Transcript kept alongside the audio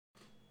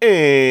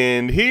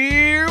And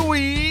here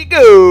we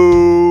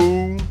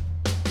go.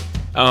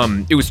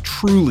 It was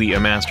truly a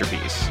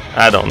masterpiece.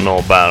 I don't know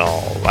about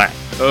all that.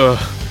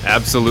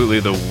 Absolutely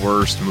the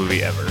worst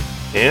movie ever.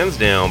 Hands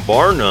down,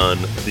 bar none,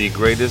 the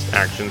greatest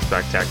action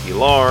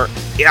spectacular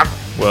ever.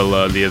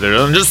 Well, the other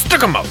one, just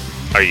stick 'em up.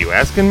 Are you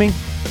asking me?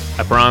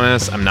 I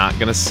promise I'm not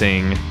gonna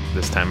sing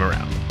this time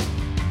around.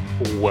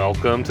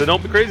 Welcome to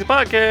Don't Be Crazy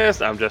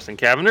Podcast. I'm Justin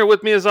Cavender.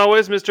 With me, as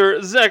always,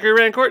 Mr. Zachary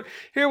Rancourt.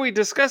 Here we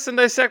discuss and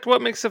dissect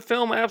what makes a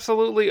film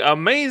absolutely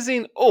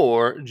amazing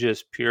or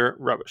just pure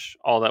rubbish.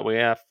 All that we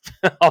have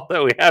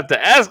to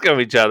ask of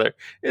each other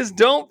is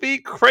don't be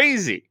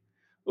crazy.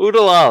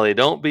 Oodalali,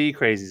 don't be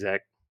crazy,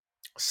 Zach.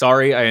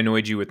 Sorry I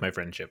annoyed you with my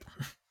friendship.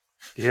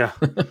 Yeah,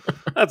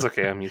 that's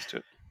okay. I'm used to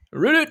it. I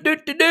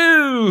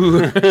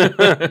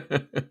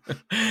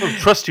don't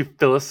trust you,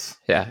 Phyllis.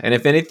 Yeah, and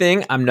if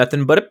anything, I'm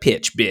nothing but a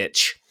pitch,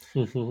 bitch.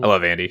 I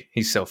love Andy.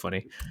 He's so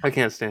funny. I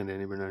can't stand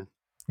Andy Bernard.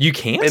 You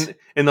can't? And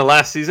in the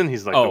last season,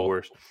 he's like the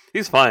worst.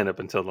 He's fine up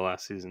until the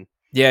last season.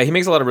 Yeah, he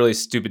makes a lot of really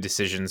stupid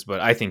decisions,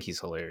 but I think he's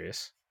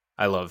hilarious.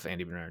 I love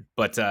Andy Bernard.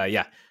 But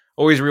yeah,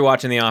 always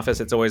rewatching The Office.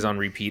 It's always on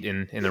repeat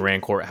in the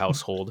Rancourt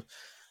household.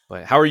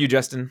 But how are you,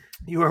 Justin?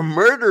 You are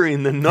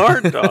murdering the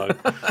Nard dog.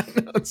 I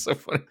know, it's so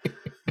funny.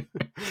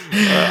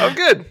 I'm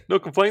good. No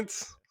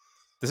complaints.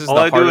 This is all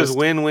the I hardest...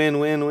 do is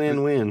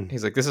win.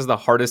 He's like, this is the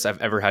hardest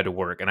I've ever had to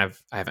work, and I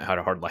haven't had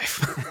a hard life.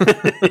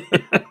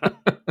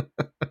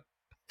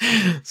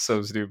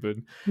 So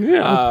stupid.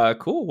 Yeah.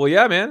 Cool. Well,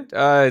 yeah, man.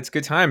 It's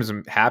good times.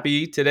 I'm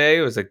happy today.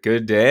 It was a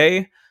good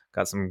day.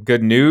 Got some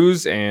good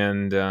news,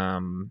 and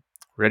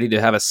ready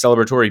to have a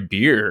celebratory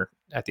beer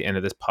at the end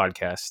of this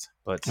podcast.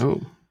 But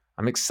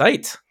I'm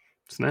excited.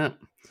 Snap.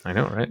 I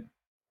know, right?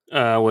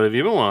 What have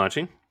you been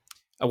watching?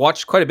 I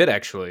watched quite a bit,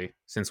 actually,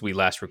 since we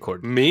last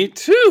recorded. Me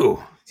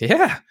too.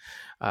 Yeah.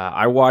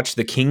 I watched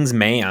The King's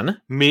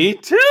Man. Me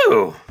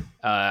too.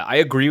 I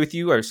agree with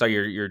you. I saw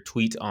your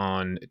tweet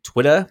on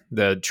Twitter.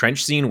 The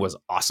trench scene was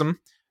awesome.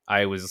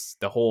 I don't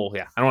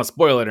want to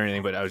spoil it or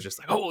anything, but I was just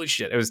like, holy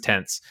shit, it was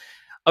tense.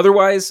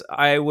 Otherwise,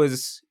 it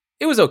was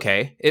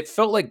okay. It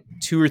felt like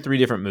 2 or 3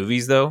 different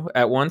movies, though,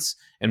 at once.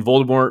 And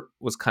Voldemort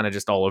was kind of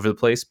just all over the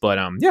place. But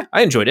yeah,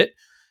 I enjoyed it.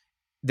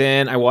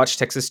 Then I watched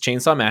Texas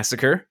Chainsaw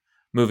Massacre.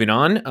 Moving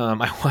on,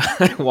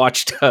 I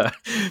watched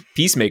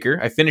Peacemaker.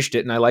 I finished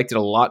it, and I liked it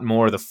a lot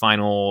more the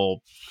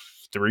final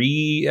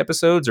 3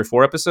 episodes or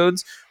 4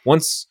 episodes.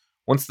 Once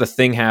the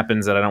thing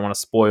happens that I don't want to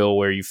spoil,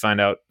 where you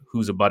find out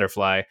who's a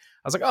butterfly, I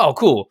was like, oh,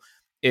 cool.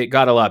 It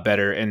got a lot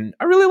better, and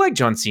I really like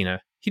John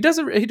Cena. He does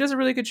a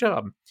really good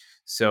job.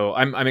 So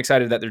I'm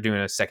excited that they're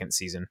doing a second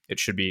season. It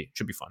should be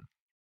fun.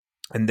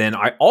 And then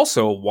I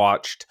also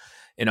watched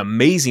an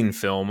amazing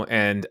film,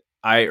 and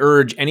I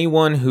urge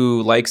anyone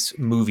who likes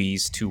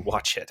movies to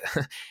watch it.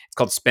 It's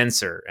called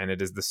Spencer, and it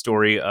is the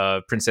story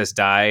of Princess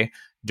Di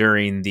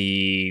during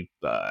the,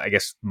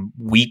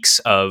 weeks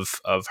of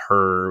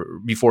her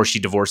before she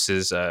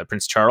divorces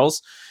Prince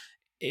Charles.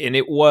 And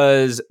it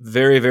was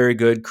very, very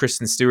good.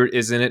 Kristen Stewart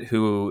is in it,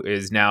 who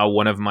is now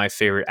one of my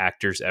favorite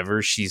actors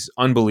ever. She's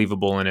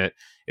unbelievable in it.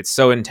 It's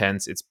so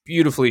intense. It's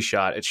beautifully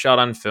shot. It's shot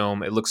on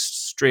film. It looks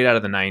straight out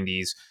of the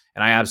 90s,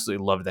 and I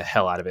absolutely loved the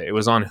hell out of it. It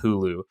was on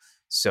Hulu.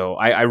 So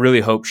I really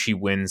hope she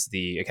wins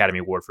the Academy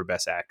Award for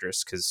Best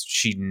Actress because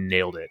she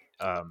nailed it.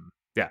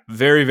 Yeah,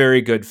 very,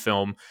 very good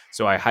film.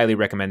 So I highly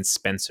recommend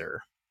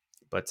Spencer.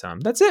 But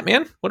that's it,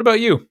 man. What about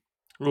you?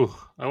 Ooh,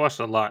 I watched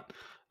a lot.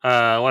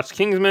 I watched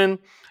Kingsman.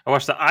 I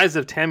watched The Eyes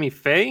of Tammy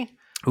Faye.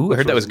 Ooh, I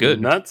heard that was good.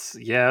 Nuts.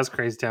 Yeah, that's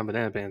Crazy Town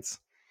Banana Pants.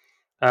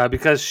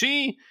 Because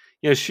she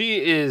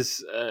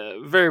is a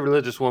very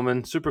religious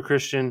woman, super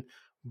Christian,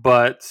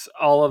 but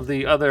all of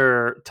the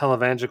other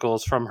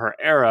televangelicals from her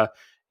era,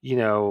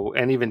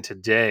 and even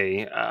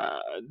today,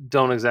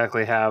 don't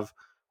exactly have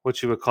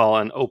what you would call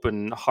an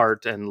open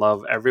heart and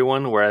love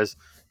everyone. Whereas,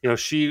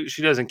 she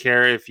doesn't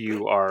care if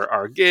you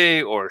are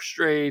gay or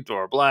straight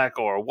or black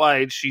or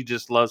white. She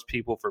just loves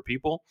people for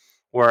people.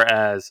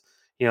 Whereas,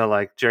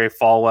 like Jerry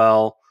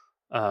Falwell,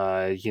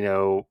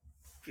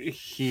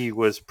 he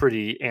was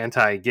pretty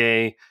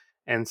anti-gay.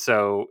 And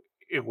so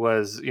it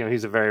was,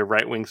 he's a very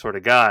right-wing sort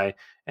of guy.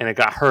 And it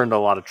got her into a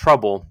lot of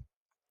trouble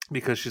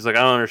because she's like,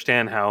 I don't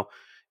understand how,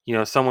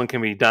 someone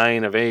can be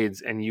dying of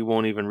AIDS and you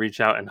won't even reach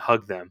out and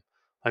hug them.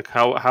 Like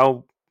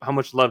how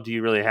much love do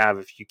you really have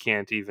if you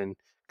can't even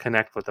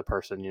connect with the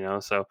person,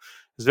 So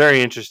it's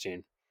very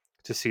interesting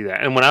to see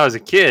that. And when I was a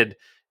kid,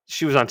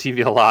 she was on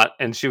TV a lot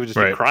and she would just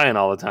be crying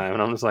all the time.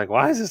 And I'm just like,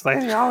 why is this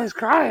lady always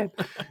crying?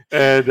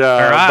 And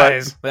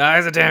the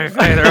eyes of Tammy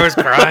Faye, they're always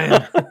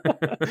crying.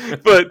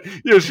 But,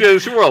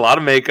 she wore a lot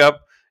of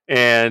makeup.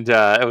 And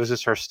it was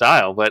just her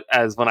style. But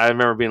when I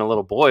remember being a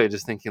little boy,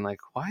 just thinking like,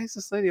 why is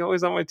this lady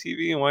always on my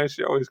TV and why is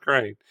she always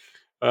crying?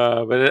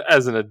 But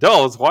as an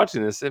adult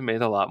watching this, it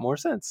made a lot more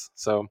sense.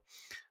 So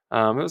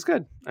it was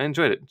good. I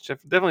enjoyed it.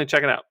 Definitely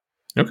check it out.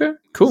 Okay,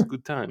 cool. It's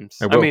good times.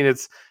 I mean,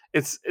 it's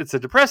a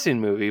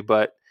depressing movie,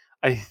 but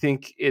I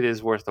think it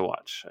is worth the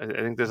watch. I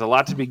think there's a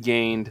lot to be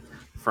gained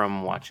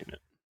from watching it.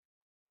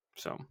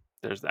 So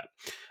there's that.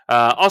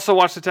 Also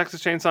watched the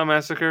Texas Chainsaw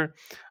Massacre.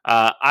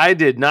 I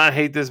did not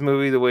hate this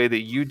movie the way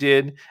that you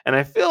did, and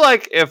I feel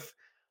like if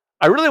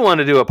I really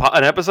wanted to do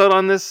an episode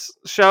on this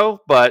show,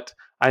 but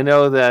I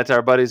know that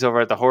our buddies over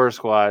at the Horror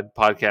Squad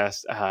podcast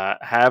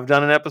have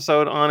done an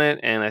episode on it,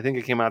 and I think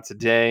it came out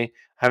today.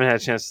 I haven't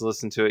had a chance to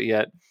listen to it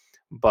yet,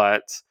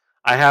 but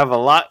I have a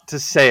lot to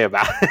say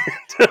about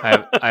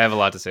it. I have a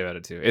lot to say about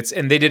it too.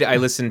 I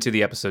listened to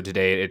the episode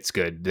today. It's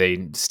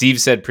good.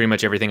 Steve said pretty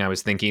much everything I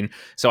was thinking,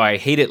 so I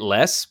hate it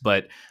less,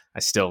 but I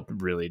still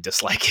really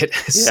dislike it.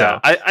 Yeah,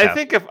 I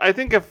think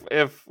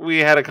if we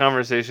had a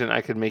conversation,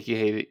 I could make you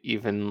hate it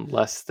even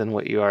less than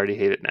what you already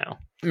hate it now.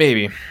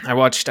 Maybe. I've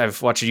watched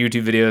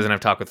YouTube videos and I've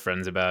talked with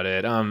friends about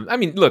it. I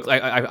mean, look,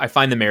 I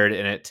find the merit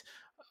in it.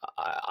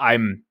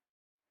 I'm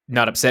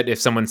not upset if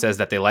someone says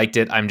that they liked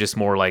it. I'm just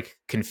more like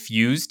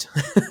confused,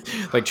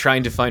 like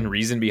trying to find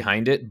reason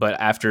behind it. But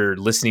after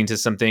listening to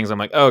some things, I'm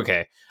like, oh,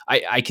 okay,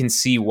 I can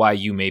see why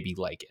you maybe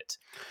like it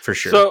for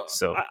sure.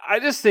 So I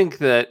just think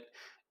that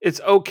it's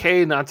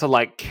okay not to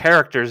like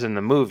characters in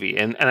the movie.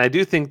 And I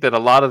do think that a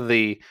lot of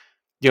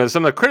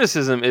some of the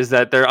criticism is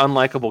that they're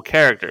unlikable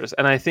characters.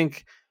 And I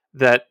think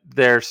that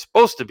they're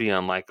supposed to be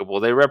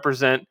unlikable. They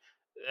represent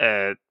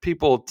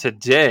people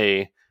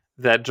today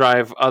that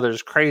drive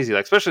others crazy,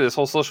 like especially this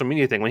whole social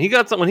media thing. When he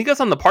gets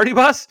on the party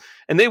bus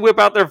and they whip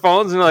out their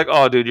phones and they're like,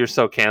 "Oh, dude, you're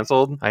so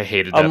canceled." I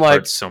hated that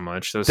part so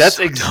much. That's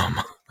so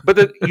dumb.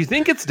 But you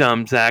think it's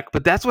dumb, Zach,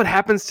 but that's what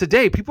happens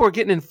today. People are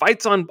getting in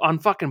fights on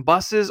fucking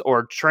buses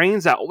or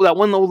trains. That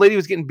one old lady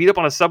was getting beat up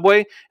on a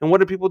subway, and what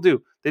did people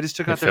do? They just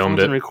took out their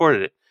phones and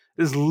recorded it.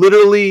 It is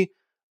literally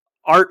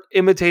art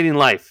imitating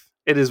life.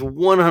 It is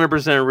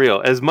 100%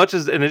 real.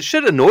 And it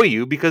should annoy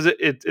you because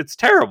it's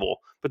terrible,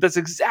 but that's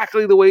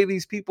exactly the way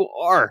these people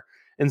are.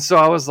 And so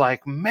I was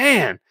like,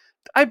 man,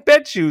 I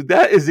bet you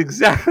that is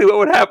exactly what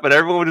would happen.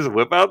 Everyone would just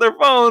whip out their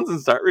phones and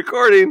start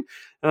recording.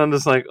 And I'm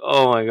just like,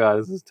 oh my God,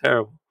 this is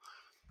terrible.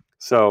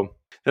 So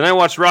then I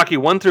watched Rocky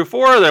 1 through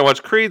 4, then I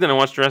watched Creed, then I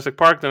watched Jurassic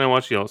Park, then I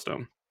watched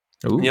Yellowstone.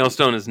 Ooh.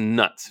 Yellowstone is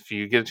nuts. If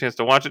you get a chance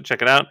to watch it,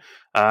 check it out.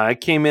 I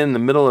came in the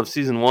middle of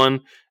season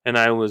 1, and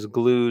I was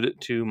glued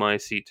to my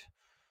seat.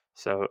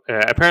 So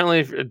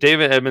apparently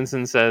David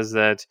Edmondson says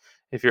that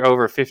if you're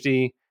over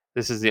 50,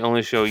 this is the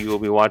only show you will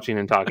be watching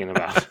and talking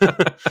about.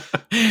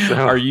 So,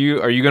 are you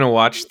going to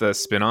watch the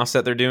spinoffs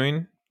that they're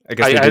doing?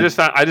 I just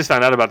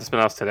found out about the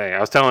spinoffs today. I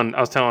was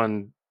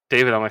telling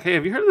David, I'm like, hey,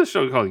 have you heard of this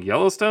show called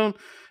Yellowstone?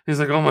 He's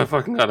like, oh my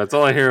fucking God, that's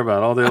all I hear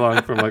about all day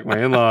long from like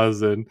my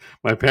in-laws and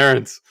my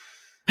parents.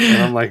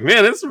 And I'm like,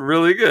 man, it's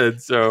really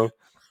good. So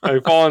I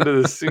fall into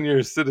the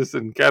senior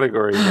citizen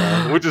category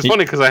now, which is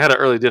funny because I had an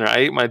early dinner. I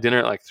ate my dinner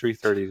at like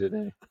 3:30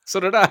 today. So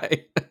did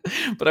I,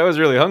 but I was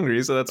really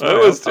hungry, so that's why I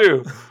was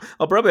too.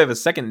 I'll probably have a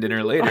second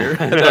dinner later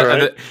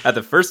at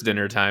the first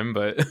dinner time,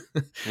 but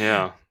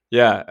yeah.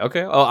 Yeah.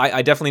 Okay. Oh,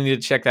 I definitely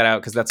need to check that out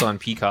because that's on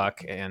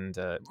Peacock, and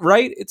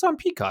right, it's on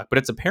Peacock, but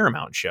it's a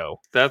Paramount show.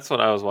 That's what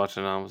I was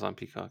watching on. Was on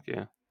Peacock.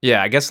 Yeah.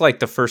 Yeah, I guess like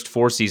the first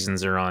 4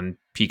 seasons are on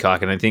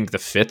Peacock, and I think the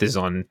 5th is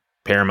on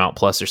Paramount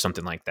Plus or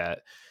something like that.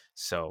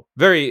 So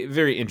very,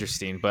 very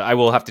interesting. But I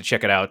will have to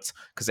check it out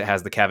because it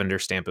has the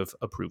Cavendish stamp of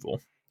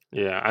approval.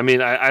 Yeah, I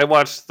mean, I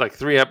watched like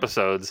 3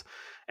 episodes.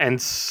 And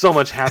so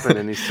much happened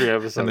in these 3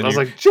 episodes. I was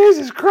like,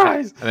 Jesus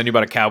Christ! And then you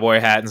bought a cowboy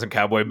hat and some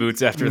cowboy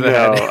boots after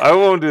that. No, I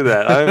won't do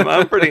that.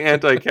 I'm pretty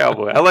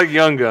anti-cowboy. I like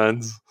Young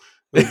Guns.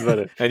 That's about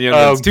it. And Young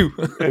Guns too.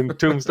 And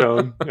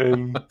Tombstone.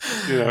 And,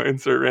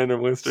 insert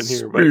random Winston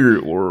here.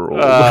 Spirit World.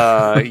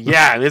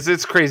 Yeah,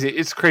 it's crazy.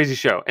 It's a crazy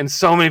show. And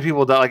so many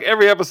people die. Like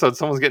every episode,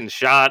 someone's getting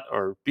shot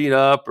or beat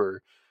up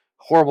or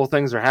horrible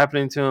things are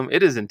happening to them.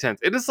 It is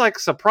intense. It is like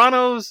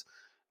Sopranos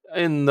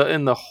in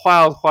the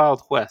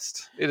wild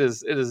west. It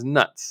is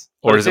nuts.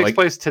 Or it takes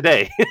place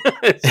today.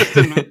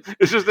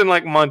 it's just in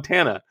like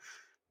Montana.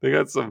 They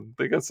got some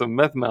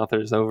meth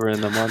mouthers over in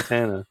the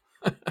Montana.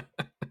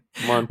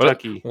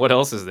 Montucky. What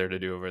else is there to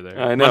do over there?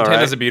 I know,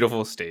 Montana's right? a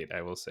beautiful state,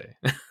 I will say.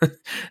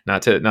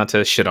 not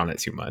to shit on it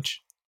too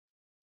much.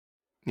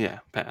 Yeah,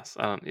 pass.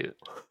 I don't need it.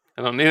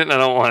 And I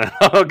don't want it.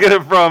 I'll get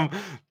it from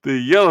the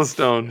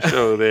Yellowstone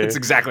show there. It's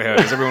exactly how it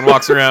is. Everyone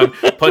walks around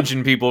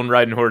punching people and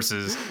riding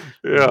horses.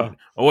 Yeah.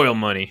 Oil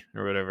money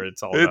or whatever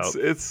it's all about.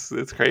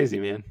 It's crazy,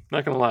 man.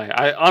 Not gonna lie.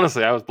 I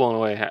was blown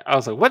away. I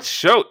was like, what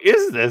show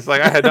is this?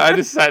 Like I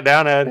just sat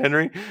down, I had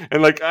Henry,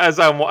 and like as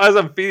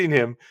I'm feeding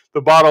him,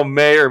 the bottle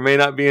may or may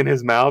not be in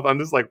his mouth. I'm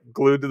just like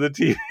glued to the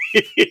TV.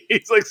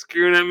 He's like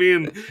screwing at me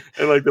and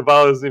like the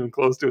bottle isn't even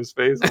close to his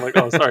face. I'm like,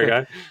 oh sorry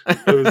guy.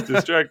 I was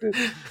distracted.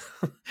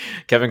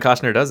 Kevin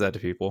Costner does that to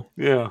people.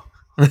 Yeah.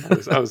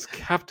 I was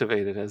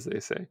captivated, as they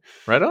say.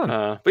 Right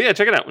on. But yeah,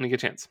 check it out when you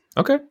get a chance.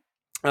 Okay.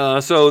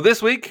 So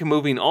this week,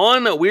 moving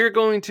on, we're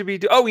going to be...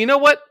 Oh, you know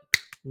what?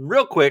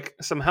 Real quick,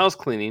 some house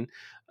cleaning.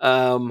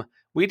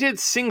 We did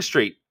Sing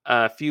Street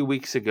a few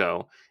weeks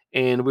ago,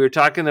 and we were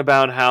talking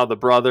about how the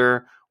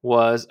brother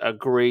was a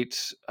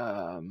great...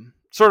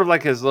 sort of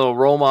like his little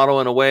role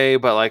model in a way,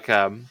 but like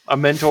a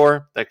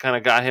mentor that kind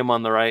of got him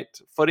on the right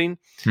footing.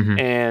 Mm-hmm.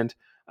 And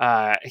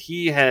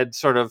he had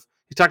sort of...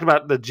 he talked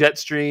about the jet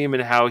stream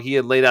and how he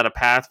had laid out a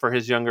path for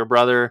his younger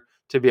brother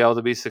to be able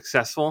to be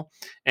successful.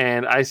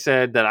 And I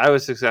said that I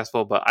was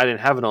successful, but I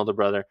didn't have an older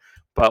brother.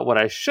 But what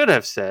I should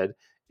have said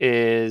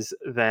is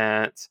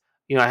that,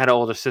 I had an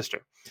older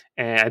sister,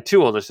 and I had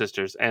two older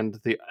sisters, and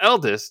the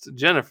eldest,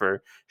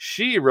 Jennifer,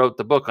 she wrote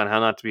the book on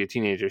how not to be a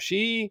teenager.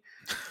 She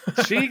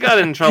got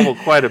in trouble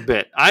quite a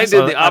bit. I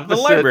did the opposite. At the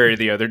library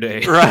the other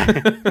day. Right.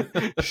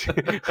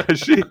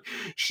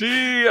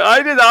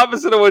 I did the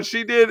opposite of what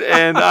she did,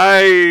 and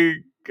I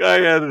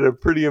had a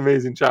pretty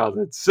amazing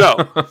childhood. So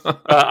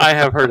I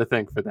have her to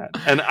thank for that.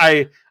 And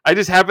I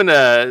just happened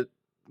to,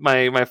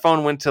 my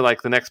phone went to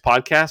like the next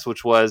podcast,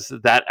 which was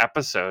that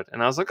episode,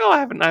 and I was like, oh, I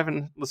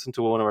haven't listened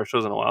to one of our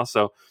shows in a while,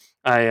 so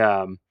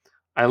I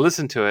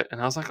listened to it,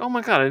 and I was like, oh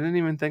my god, I didn't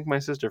even thank my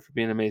sister for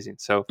being amazing.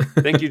 So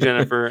thank you,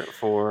 Jennifer,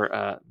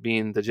 for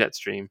being the jet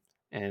stream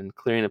and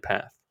clearing a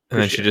path. And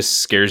then she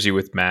just scares you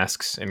with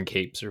masks and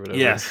capes or whatever.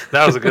 Yes,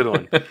 that was a good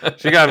one.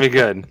 She got me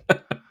good.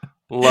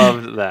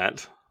 Loved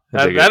that.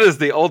 That is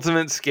the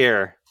ultimate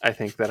scare, I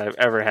think, that I've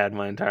ever had in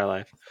my entire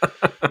life.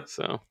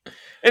 So,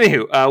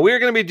 anywho, we are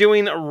going to be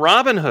doing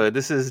Robin Hood.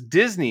 This is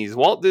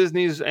Walt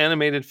Disney's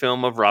animated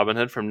film of Robin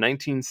Hood from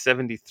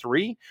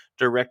 1973,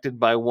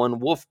 directed by one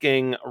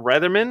Wolfgang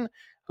Reitherman,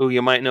 who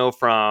you might know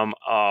from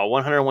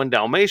 101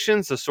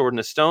 Dalmatians, The Sword and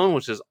the Stone,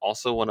 which is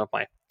also one of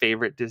my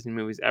favorite Disney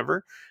movies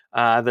ever,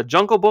 The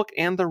Jungle Book,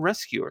 and The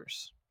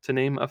Rescuers, to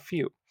name a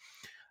few.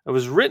 It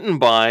was written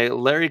by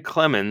Larry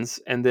Clemens,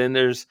 and then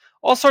there's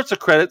all sorts of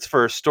credits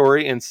for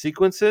story and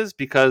sequences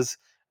because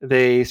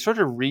they sort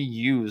of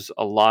reuse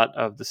a lot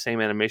of the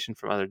same animation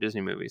from other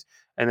Disney movies.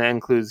 And that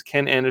includes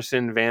Ken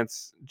Anderson,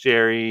 Vance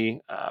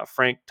Jerry,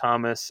 Frank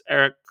Thomas,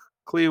 Eric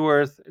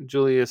Cleworth,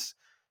 Julius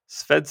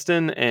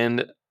Svedsten,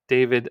 and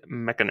David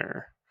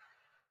Mechner.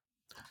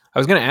 I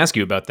was going to ask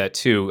you about that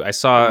too. I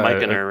saw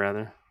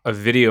a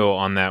video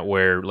on that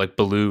where like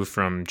Baloo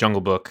from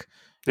Jungle Book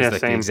is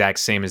like the exact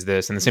same as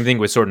this, and the same thing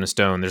with Sword in the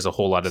Stone. There's a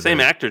whole lot of same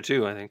actor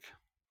too, I think.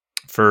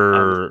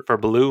 For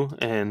Baloo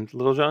and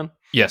Little John.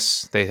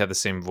 Yes, they have the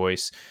same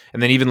voice,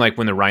 and then even like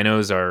when the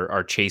rhinos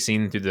are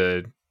chasing through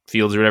the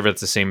fields or whatever,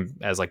 it's the same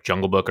as like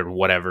Jungle Book or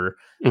whatever.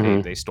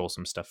 Mm-hmm. They stole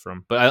some stuff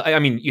from, but I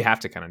mean, you have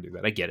to kind of do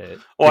that. I get it.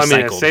 Well,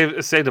 recycled. I mean,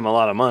 it saved them a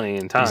lot of money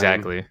and time.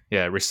 Exactly.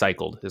 Yeah,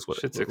 recycled is what.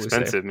 Shit's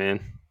expensive, man.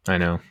 I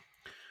know.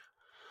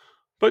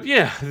 But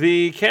yeah,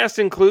 the cast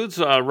includes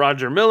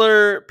Roger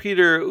Miller,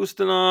 Peter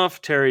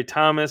Ustinov, Terry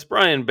Thomas,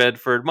 Brian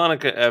Bedford,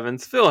 Monica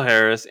Evans, Phil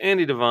Harris,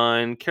 Andy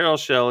Devine, Carol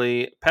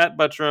Shelley, Pat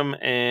Buttram,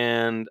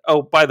 and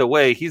by the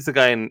way, he's the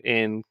guy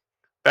in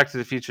Back to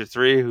the Future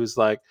 3 who's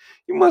like,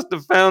 you must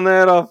have found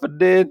that off a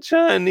dead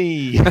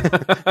Chinese.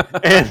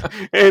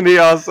 and he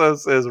also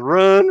says,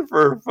 run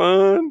for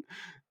fun.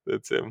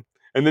 That's him.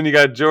 And then you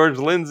got George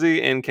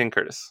Lindsay and Ken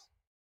Curtis.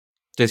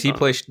 Does he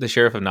play the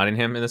Sheriff of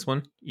Nottingham in this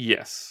one?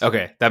 Yes.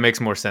 Okay, that makes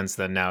more sense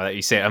than now that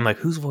you say it. I'm like,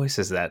 whose voice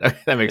is that?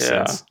 That makes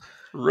sense.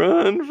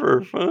 Run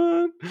for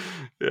fun.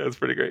 Yeah, it's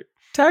pretty great.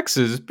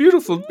 Taxes.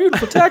 Beautiful,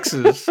 beautiful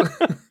taxes.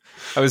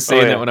 I was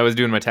saying that when I was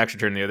doing my tax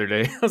return the other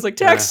day. I was like,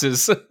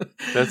 taxes.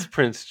 That's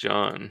Prince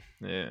John.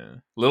 Yeah.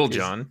 Little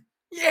John.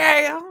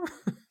 Yeah.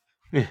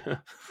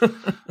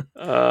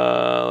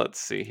 Let's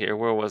see here.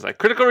 Where was I?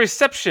 Critical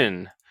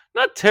reception.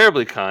 Not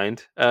terribly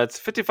kind. It's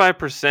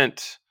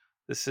 55%.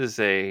 This is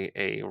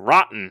a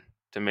rotten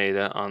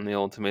tomato on the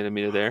old tomato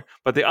meter there.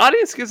 But the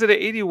audience gives it an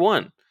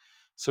 81.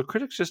 So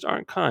critics just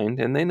aren't kind,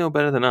 and they know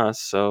better than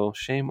us, so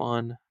shame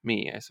on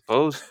me, I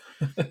suppose.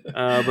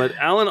 But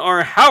Alan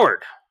R.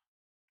 Howard.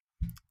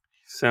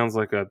 Sounds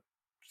like a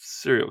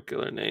serial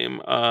killer name.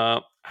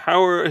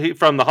 Howard,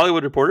 from The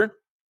Hollywood Reporter,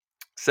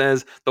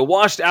 says, the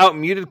washed-out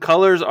muted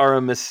colors are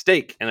a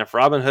mistake, and if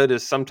Robin Hood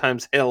is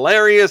sometimes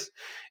hilarious,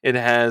 it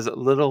has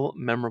little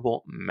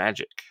memorable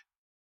magic.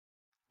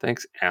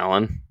 Thanks,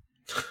 Alan.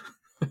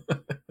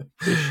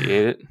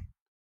 Appreciate it.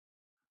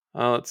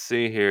 Let's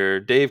see here.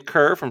 Dave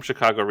Kerr from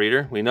Chicago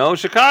Reader. We know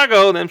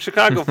Chicago. Them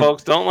Chicago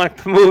folks don't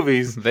like the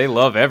movies. They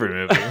love every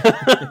movie.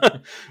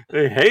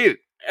 They hate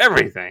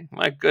everything.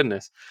 My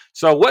goodness.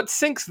 So what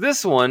sinks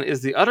this one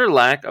is the utter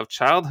lack of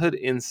childhood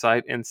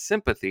insight and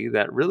sympathy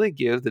that really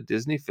give the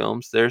Disney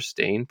films their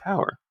staying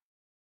power.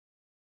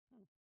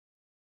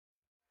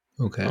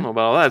 Okay. I don't know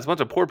about all that. It's a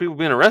bunch of poor people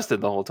being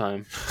arrested the whole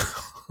time.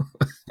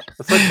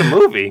 It's like the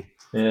movie.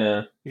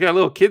 Yeah. You got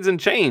little kids in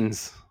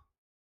chains.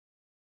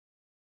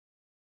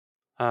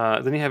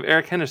 Then you have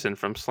Eric Henderson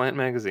from Slant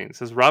Magazine. It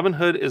says, Robin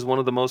Hood is one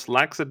of the most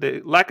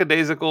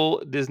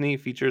lackadaisical Disney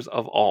features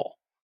of all.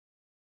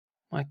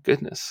 My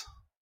goodness.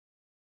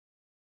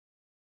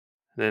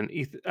 Then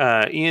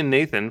Ian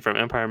Nathan from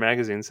Empire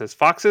Magazine says,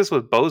 foxes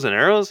with bows and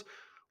arrows?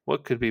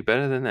 What could be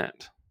better than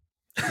that?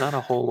 Not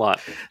a whole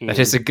lot. That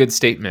is a good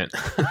statement.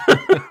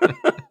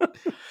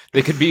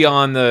 They could be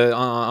on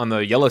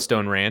the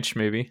Yellowstone Ranch,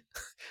 maybe.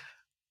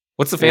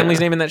 What's the family's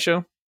name in that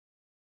show?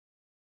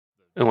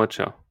 In what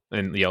show?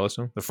 In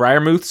Yellowstone? The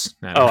Friarmouths?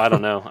 I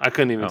don't know. I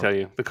couldn't even tell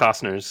you. The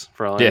Costners,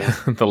 for all I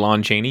know. The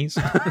Lon Chaneys.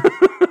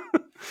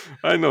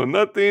 I know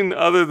nothing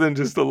other than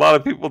just a lot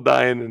of people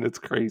dying, and it's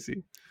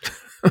crazy.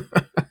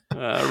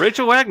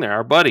 Rachel Wagner,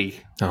 our buddy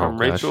from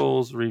gosh.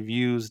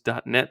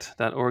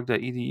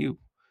 rachelsreviews.net.org.edu,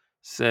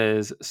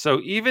 says, so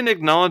even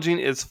acknowledging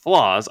its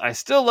flaws, I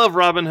still love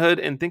Robin Hood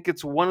and think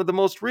it's one of the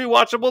most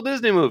rewatchable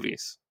Disney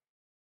movies.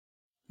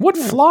 What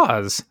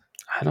flaws?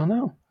 I don't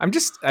know.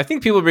 I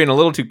think people are being a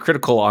little too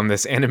critical on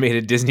this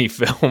animated Disney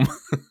film.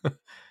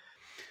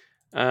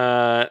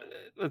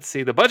 Let's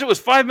see. The budget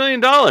was $5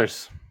 million.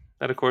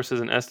 That, of course,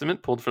 is an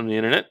estimate pulled from the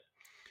internet.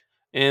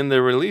 And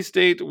the release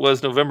date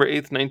was November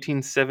 8th,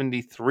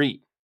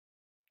 1973.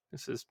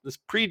 This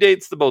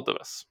predates the both of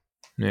us.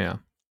 Yeah.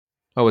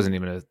 That wasn't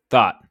even a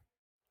thought.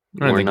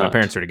 I don't think my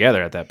parents were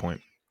together at that point.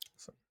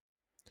 So.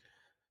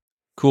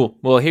 Cool.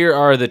 Well, here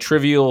are the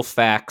trivial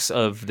facts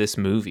of this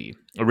movie.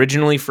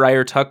 Originally,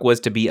 Friar Tuck was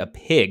to be a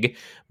pig,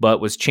 but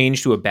was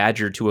changed to a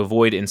badger to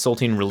avoid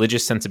insulting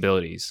religious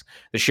sensibilities.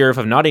 The Sheriff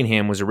of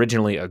Nottingham was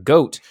originally a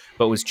goat,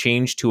 but was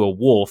changed to a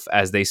wolf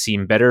as they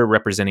seem better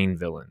representing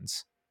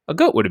villains. A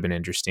goat would have been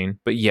interesting,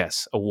 but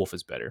yes, a wolf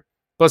is better.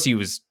 Plus, he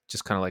was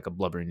just kind of like a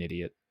blubbering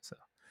idiot. So,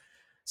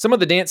 some of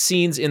the dance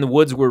scenes in the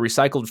woods were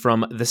recycled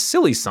from the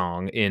Silly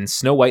Song in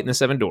Snow White and the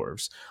Seven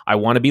Dwarfs, I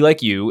Want to Be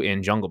Like You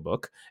in Jungle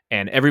Book,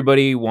 and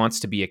Everybody Wants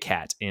to Be a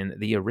Cat in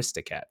The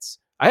Aristocats.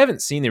 I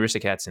haven't seen The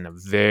Aristocats in a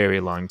very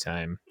long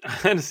time. I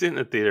hadn't seen it in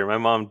the theater. My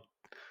mom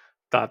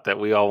thought that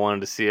we all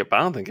wanted to see it, but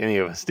I don't think any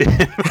of us did.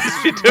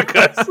 She took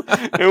us,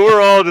 and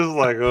we're all just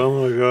like,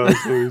 oh my god,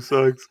 this movie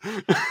sucks.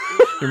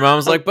 Your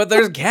mom's like, but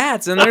there's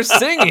cats and they're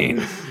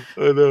singing.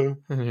 I know.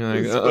 And you're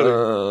like,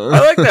 I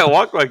like that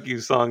Walk Like You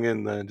song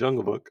in the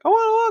Jungle Book. I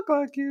want to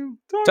walk like you.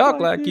 Talk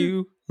like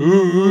you.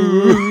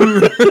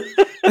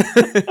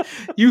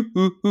 You.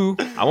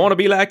 I want to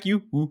be like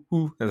you.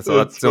 That's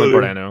the only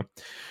part I know.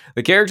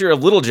 The character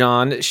of Little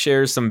John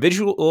shares some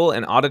visual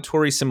and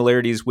auditory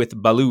similarities with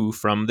Baloo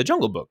from The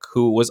Jungle Book,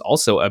 who was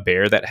also a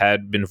bear that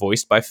had been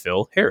voiced by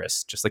Phil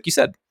Harris, just like you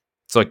said.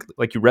 So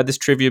like you read this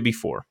trivia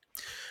before.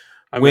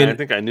 I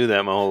think I knew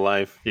that my whole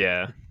life.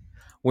 Yeah.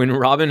 When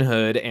Robin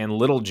Hood and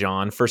Little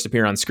John first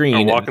appear on screen...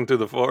 I'm walking through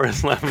the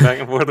forest, laughing back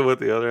and forth at what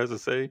the other has to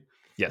say.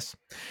 Yes.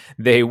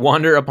 They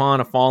wander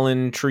upon a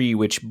fallen tree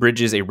which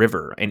bridges a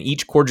river, and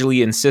each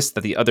cordially insists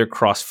that the other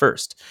cross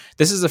first.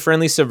 This is a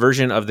friendly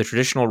subversion of the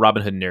traditional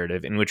Robin Hood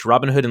narrative, in which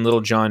Robin Hood and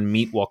Little John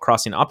meet while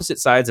crossing opposite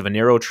sides of a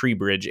narrow tree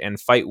bridge and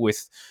fight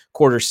with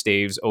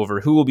quarterstaves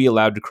over who will be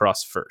allowed to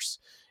cross first.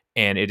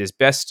 And it is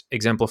best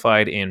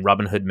exemplified in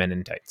Robin Hood Men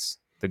in Tights,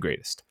 the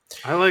greatest.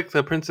 I like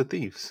the Prince of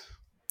Thieves.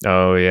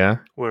 Oh, yeah?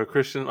 Where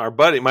Christian, my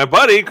buddy,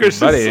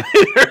 Christian Slater,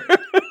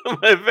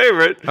 my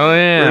favorite. Oh,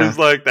 yeah. He's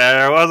like,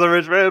 there was a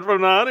rich man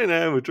from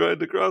Nottingham who tried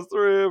to cross the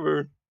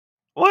river.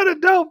 What a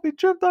dope. He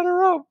tripped on a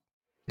rope.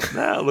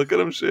 Now look at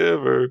him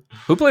shiver.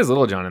 Who plays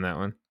Little John in that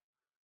one?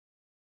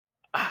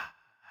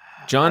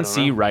 John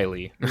C.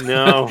 Reilly.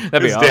 No,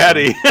 that'd be his awesome.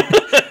 Daddy.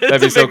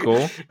 That'd be so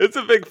cool. It's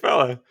a big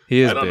fella.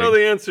 He is I don't big. know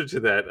the answer to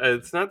that.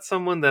 It's not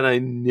someone that I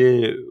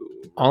knew.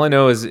 All I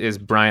know is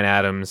Bryan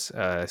Adams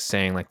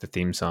saying like the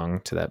theme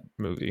song to that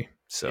movie.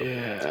 So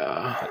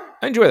yeah,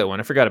 I enjoy that one.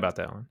 I forgot about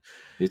that one.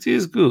 It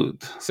is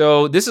good.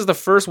 So this is the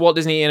first Walt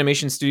Disney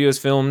Animation Studios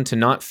film to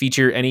not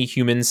feature any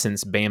humans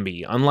since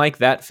Bambi. Unlike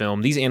that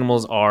film, these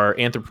animals are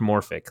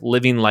anthropomorphic,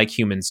 living like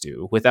humans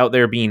do, without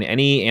there being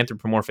any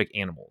anthropomorphic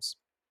animals.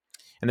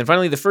 And then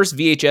finally, the first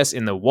VHS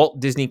in the Walt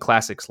Disney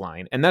Classics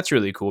line. And that's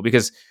really cool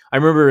because I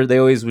remember they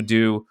always would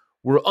do,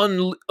 we're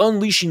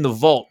unleashing the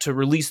vault to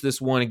release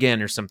this one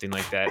again or something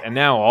like that. And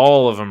now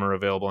all of them are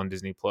available on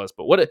Disney Plus.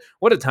 But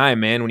what a time,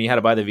 man, when you had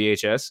to buy the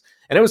VHS.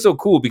 And it was so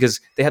cool because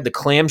they had the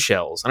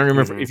clamshells. I don't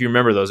remember if you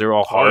remember those. They were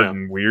all hard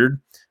and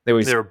weird. They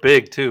were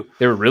big, too.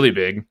 They were really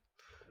big.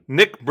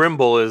 Nick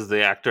Brimble is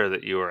the actor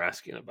that you were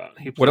asking about.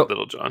 He played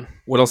Little John.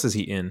 What else is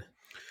he in?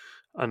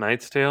 A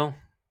Knight's Tale.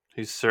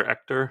 He's Sir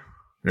Ector.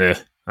 Yeah,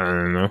 I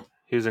don't know.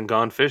 He was in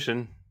Gone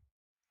Fishing.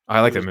 I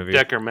like that movie.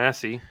 Decker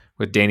Massey.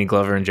 With Danny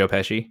Glover and Joe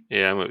Pesci.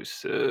 Yeah, that movie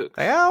sucks.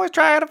 They always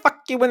try to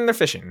fuck you when they're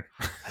fishing.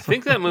 I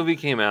think that movie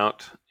came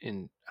out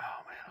in,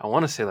 I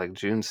want to say like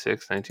June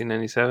 6,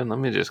 1997. Let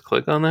me just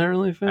click on that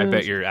really fast. I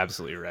bet you're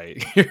absolutely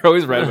right. You're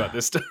always right about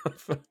this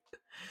stuff.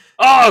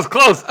 Oh, it's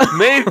close.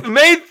 May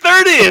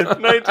 30th,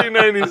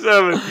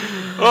 1997.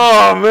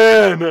 Oh,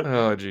 man.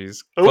 Oh,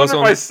 jeez.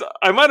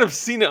 I might have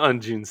seen it on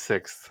June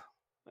 6th.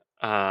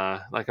 I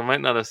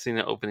might not have seen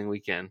it opening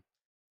weekend.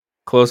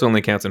 Close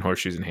only counts in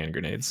horseshoes and hand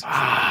grenades.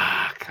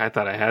 I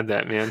thought I had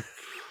that, man.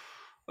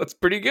 That's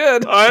pretty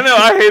good. I know.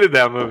 I hated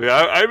that movie.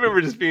 I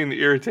remember just being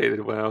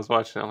irritated when I was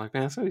watching it. I'm like,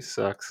 man, this movie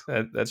sucks.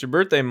 That's your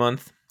birthday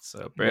month.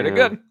 So pretty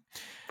good.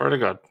 Pretty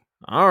good.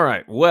 All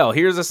right. Well,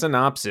 here's a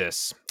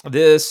synopsis.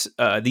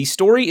 The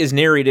story is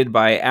narrated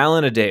by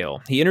Alan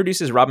Adale. He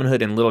introduces Robin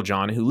Hood and Little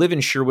John, who live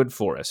in Sherwood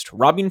Forest,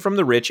 robbing from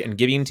the rich and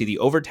giving to the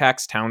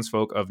overtaxed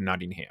townsfolk of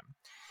Nottingham.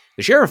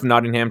 The sheriff of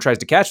Nottingham tries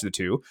to catch the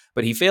two,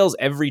 but he fails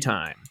every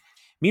time.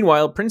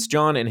 Meanwhile, Prince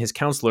John and his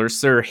counselor,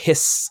 Sir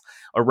Hiss,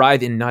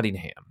 arrive in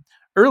Nottingham.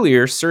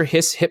 Earlier, Sir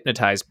Hiss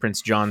hypnotized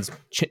Prince John's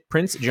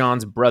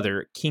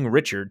brother, King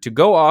Richard, to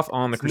go off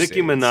on the Crusades.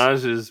 Nicki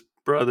Minaj's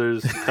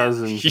brother's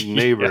cousin's Yeah.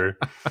 neighbor.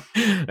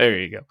 There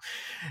you go.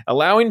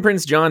 Allowing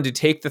Prince John to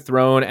take the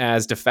throne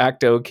as de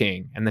facto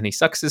king, and then he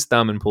sucks his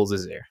thumb and pulls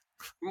his hair.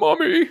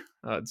 Mommy.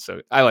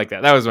 So I like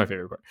that. That was my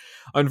favorite part.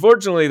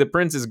 Unfortunately, the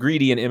prince is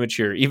greedy and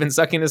immature, even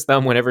sucking his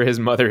thumb whenever his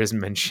mother is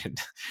mentioned.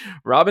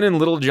 Robin and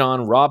Little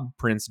John rob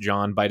Prince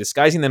John by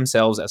disguising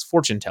themselves as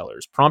fortune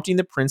tellers, prompting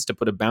the prince to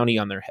put a bounty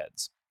on their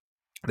heads.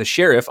 The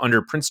sheriff,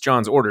 under Prince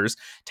John's orders,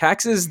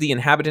 taxes the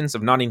inhabitants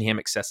of Nottingham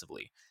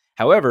excessively.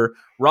 However,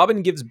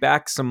 Robin gives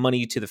back some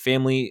money to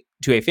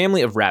a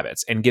family of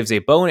rabbits and gives a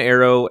bow and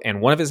arrow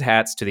and one of his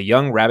hats to the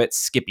young rabbit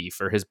Skippy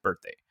for his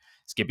birthday.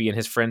 Skippy and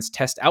his friends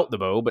test out the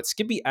bow, but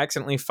Skippy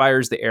accidentally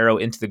fires the arrow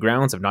into the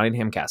grounds of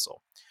Nottingham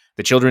Castle.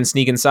 The children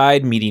sneak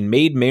inside, meeting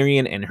Maid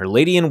Marian and her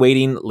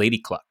lady-in-waiting, Lady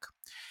Cluck.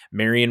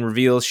 Marian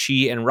reveals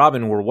she and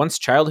Robin were once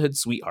childhood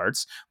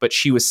sweethearts, but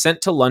she was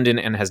sent to London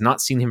and has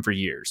not seen him for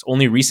years,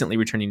 only recently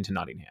returning to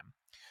Nottingham.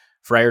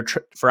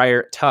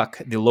 Friar Tuck,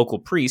 the local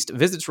priest,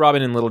 visits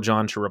Robin and Little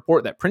John to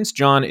report that Prince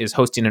John is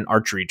hosting an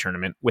archery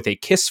tournament with a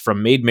kiss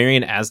from Maid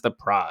Marian as the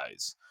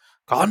prize.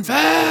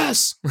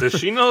 Confess! Does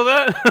she know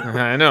that?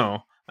 I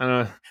know.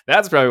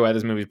 That's probably why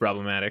this movie's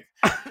problematic.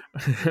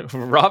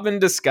 Robin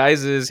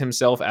disguises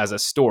himself as a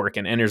stork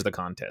and enters the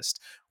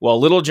contest, while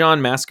Little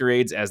John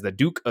masquerades as the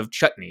Duke of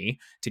Chutney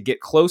to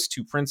get close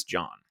to Prince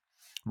John.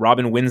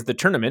 Robin wins the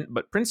tournament,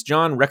 but Prince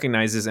John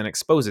recognizes and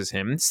exposes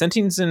him,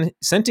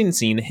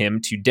 sentencing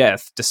him to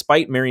death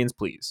despite Marian's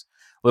pleas.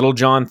 Little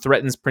John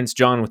threatens Prince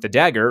John with a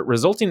dagger,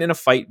 resulting in a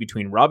fight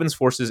between Robin's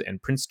forces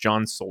and Prince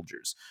John's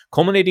soldiers,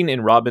 culminating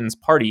in Robin's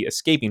party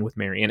escaping with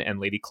Marian and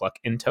Lady Cluck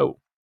in tow.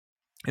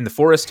 In the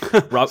forest,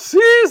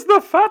 Seize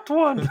the fat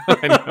one.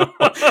 I know.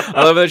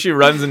 I love that she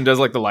runs and does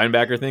like the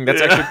linebacker thing.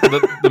 That's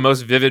actually the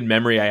most vivid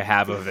memory I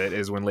have of it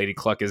is when Lady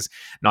Cluck is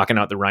knocking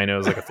out the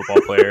rhinos like a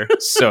football player.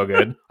 So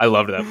good. I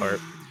loved that part.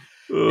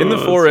 In the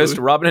forest,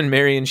 Robin and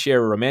Marian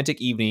share a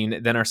romantic evening,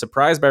 then are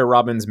surprised by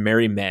Robin's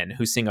merry men,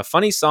 who sing a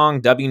funny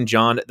song dubbing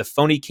John the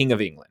phony King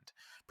of England.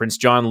 Prince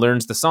John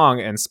learns the song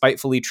and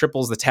spitefully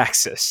triples the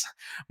taxes.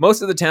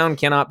 Most of the town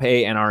cannot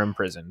pay and are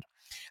imprisoned.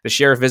 The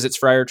sheriff visits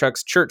Friar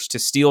Tuck's church to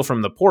steal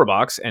from the poor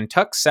box, and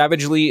Tuck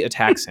savagely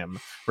attacks him,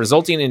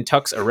 resulting in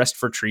Tuck's arrest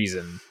for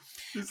treason.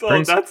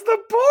 That's the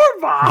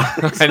poor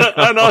box. And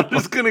I'm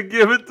just going to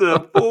give it to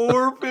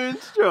poor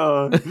Prince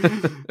John.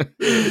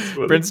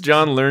 Prince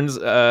John learns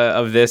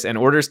of this and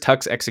orders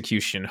Tuck's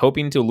execution,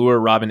 hoping to lure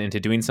Robin into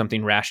doing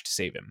something rash to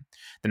save him.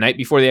 The night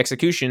before the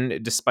execution,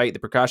 despite the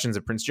precautions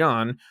of Prince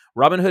John,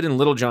 Robin Hood and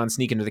Little John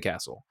sneak into the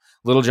castle.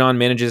 Little John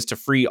manages to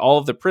free all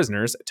of the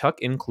prisoners, Tuck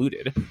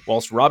included,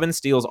 whilst Robin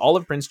steals all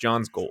of Prince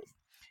John's gold.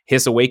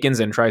 Hiss awakens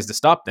and tries to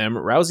stop them,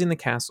 rousing the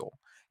castle.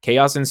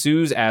 Chaos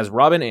ensues as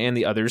Robin and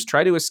the others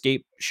try to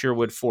escape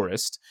Sherwood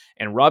Forest,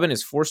 and Robin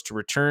is forced to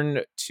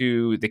return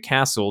to the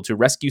castle to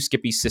rescue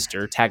Skippy's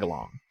sister,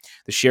 Tagalong.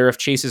 The sheriff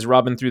chases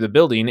Robin through the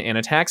building and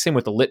attacks him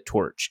with a lit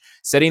torch,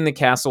 setting the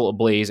castle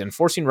ablaze and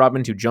forcing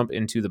Robin to jump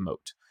into the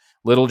moat.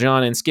 Little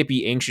John and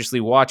Skippy anxiously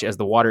watch as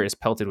the water is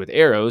pelted with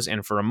arrows,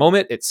 and for a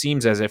moment it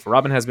seems as if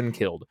Robin has been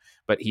killed,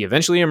 but he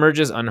eventually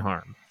emerges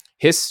unharmed.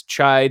 Hiss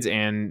chides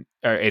a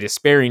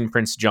despairing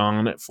Prince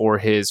John for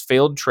his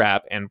failed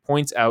trap and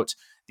points out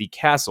the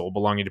castle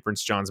belonging to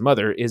Prince John's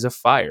mother is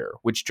afire,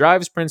 which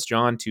drives Prince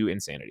John to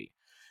insanity.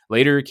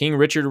 Later, King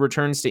Richard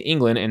returns to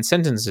England and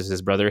sentences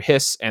his brother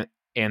Hiss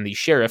and the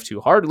sheriff to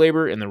hard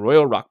labor in the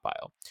royal rock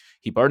pile.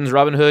 He pardons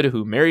Robin Hood,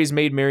 who marries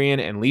Maid Marian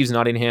and leaves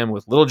Nottingham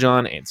with Little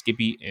John and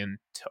Skippy in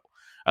tow.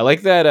 I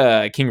like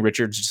that King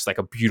Richard's just like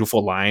a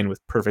beautiful line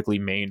with perfectly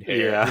maned hair.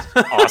 Yeah.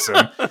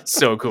 Awesome.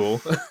 So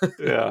cool.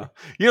 Yeah.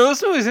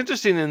 This movie is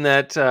interesting in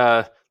that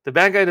the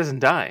bad guy doesn't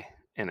die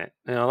in it.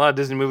 A lot of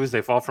Disney movies,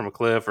 they fall from a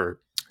cliff or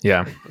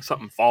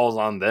something falls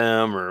on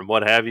them or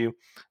what have you.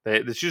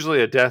 It's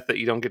usually a death that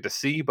you don't get to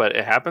see, but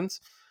it happens.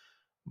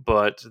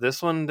 But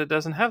this one, that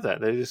doesn't have that.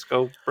 They just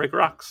go break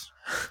rocks.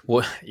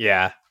 Well,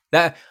 yeah.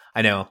 That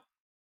I know.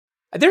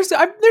 There's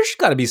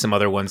got to be some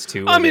other ones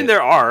too. I mean,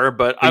 there are,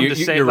 but I'm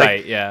just saying. You're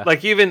right. Yeah.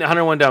 Like even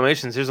 101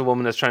 Dalmatians. Here's a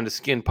woman that's trying to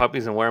skin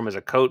puppies and wear them as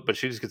a coat, but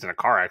she just gets in a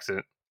car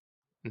accident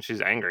and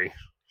she's angry.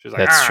 She's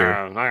like, "That's true.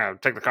 I gotta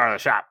take the car to the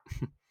shop."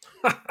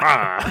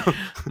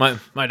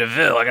 my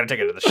DeVille, I gotta take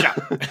it to the shop.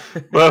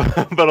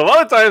 but a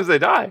lot of times they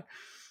die.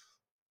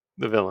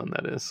 The villain,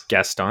 that is.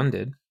 Gaston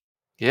did.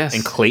 Yes.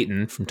 And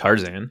Clayton from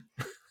Tarzan.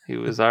 He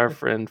was our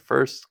friend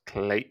first,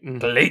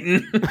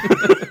 Clayton.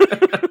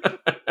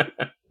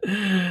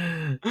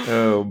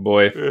 Oh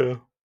boy. Yeah.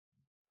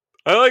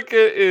 I like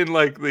it in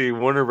like the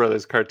Warner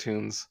Brothers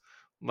cartoons,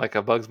 like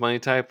a Bugs Bunny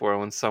type, where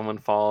when someone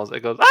falls,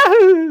 it goes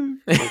 "Ahoo!"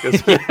 Like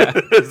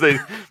as they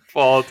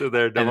fall to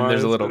their demise. And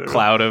there's a little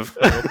cloud of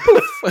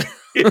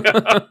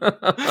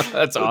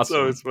That's awesome.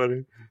 So it's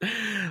funny.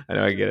 I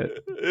know, I get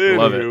it. Anywho,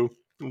 Love it.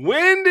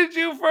 When did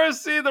you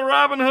first see the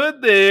Robin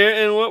Hood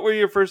there, and what were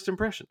your first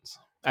impressions?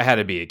 I had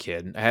to be a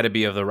kid. I had to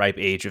be of the ripe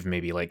age of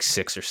maybe like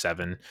 6 or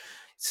 7.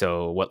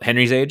 So what?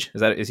 Henry's age?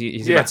 Is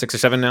he about 6 or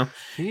 7 now?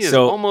 He is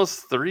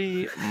almost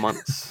 3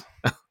 months.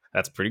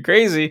 That's pretty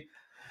crazy.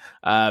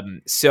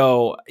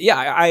 So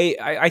yeah,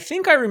 I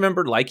think I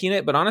remembered liking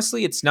it, but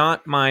honestly, it's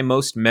not my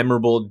most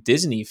memorable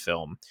Disney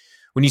film.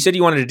 When you said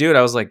you wanted to do it,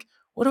 I was like,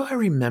 what do I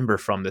remember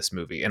from this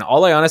movie? And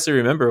all I honestly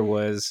remember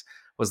was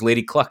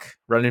Lady Cluck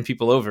running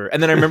people over.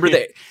 And then I remember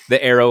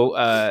the arrow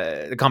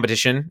the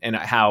competition and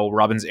how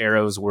Robin's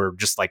arrows were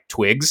just like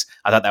twigs.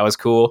 I thought that was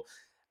cool.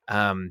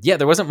 Yeah,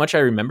 there wasn't much I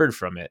remembered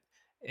from it.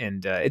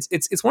 And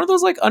it's one of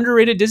those like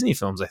underrated Disney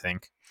films, I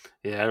think.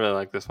 Yeah, I really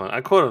like this one.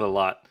 I quote it a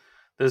lot.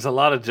 There's a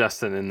lot of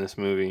Justin in this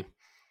movie.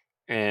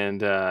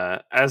 And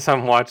as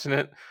I'm watching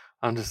it,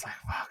 I'm just like,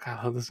 fuck,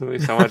 I love this movie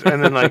so much.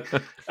 And then like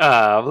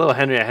little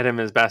Henry, I had him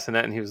in his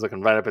bassinet and he was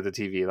looking right up at the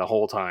TV the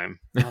whole time.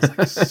 I was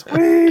like,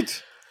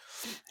 sweet.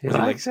 He Was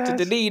likes like,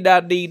 it.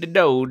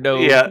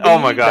 Yeah. Oh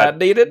my god.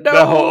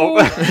 The whole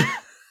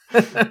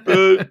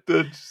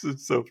that's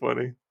it's so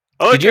funny.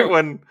 I like it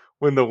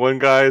when the one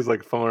guy is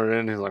like phoning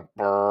in, he's like,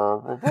 brr,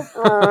 brr, brr,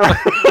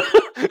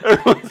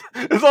 brr.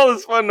 It's all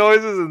these fun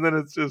noises, and then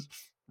it's just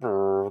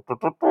brr, brr,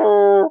 brr,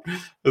 brr.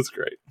 It's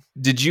great.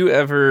 Did you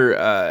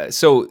ever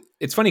so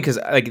it's funny because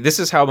like this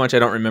is how much I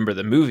don't remember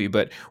the movie,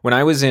 but when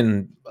I was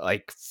in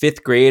like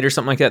 5th grade or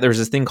something like that, there was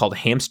this thing called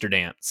Hamster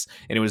Dance,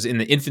 and it was in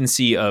the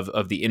infancy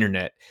of the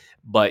internet.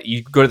 But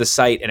you go to the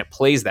site and it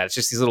plays that. It's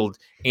just these little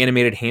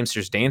animated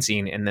hamsters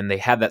dancing, and then they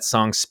have that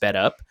song sped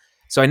up.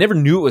 So I never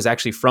knew it was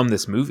actually from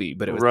this movie,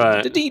 but it was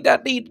Right. do.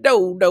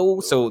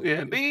 So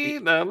Yeah.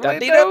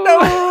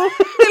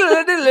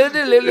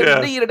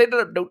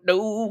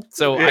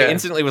 so I Yeah.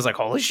 instantly was like,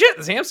 holy shit,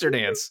 this hamster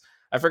dance.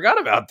 I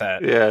forgot about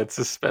that. Yeah, it's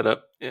just sped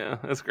up. Yeah,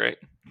 that's great.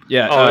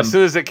 Yeah. Oh, as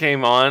soon as it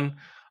came on,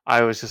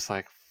 I was just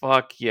like,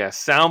 fuck yeah,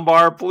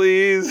 soundbar,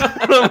 please.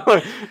 I'm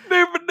like,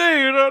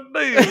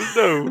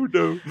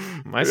 no.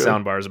 My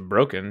soundbar is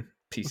broken.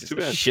 Pieces too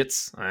of bad.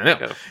 shits. I know.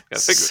 Gotta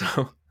fix it.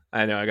 So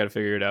I know I got to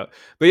figure it out.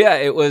 But yeah,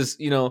 it was,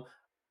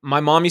 my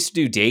mom used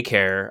to do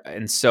daycare,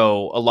 and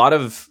so a lot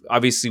of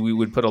obviously we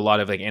would put a lot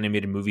of like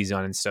animated movies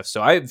on and stuff.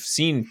 So I've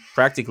seen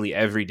practically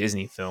every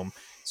Disney film.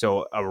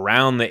 So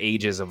around the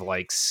ages of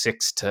like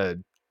 6 to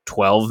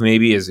 12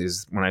 maybe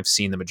is when I've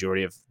seen the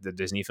majority of the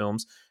Disney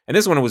films. And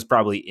this one was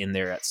probably in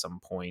there at some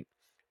point.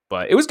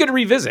 But it was good to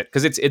revisit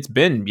because it's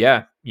been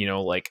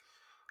like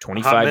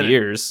 25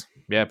 years.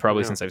 Yeah,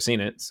 probably since I've seen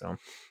it. So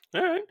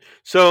all right.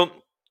 So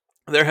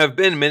there have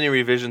been many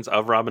revisions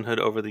of Robin Hood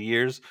over the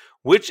years.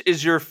 Which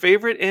is your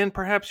favorite and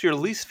perhaps your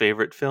least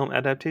favorite film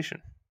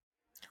adaptation?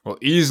 Well,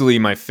 easily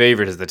my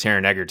favorite is the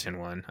Taron Egerton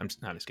one. I'm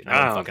just kidding.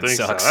 That one fucking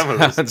sucks. So.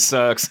 That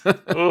sucks.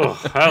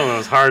 Oh, I don't know.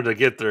 It's hard to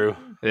get through.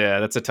 Yeah,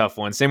 that's a tough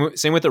one. Same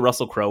with the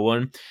Russell Crowe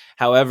one.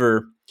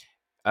 However,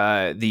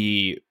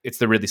 it's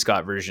the Ridley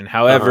Scott version.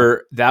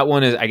 However, that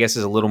one is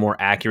a little more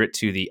accurate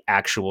to the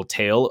actual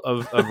tale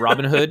of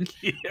Robin Hood.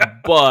 Yeah.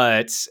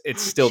 But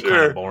it's still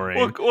kind of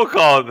boring. We'll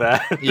call it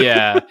that.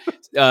 Yeah.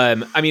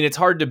 I mean, it's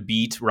hard to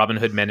beat Robin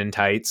Hood Men in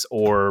Tights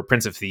or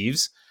Prince of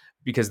Thieves,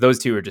 because those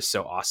two are just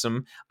so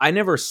awesome. I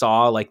never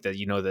saw like the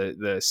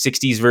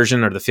 60s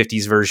version or the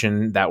 50s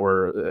version that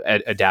were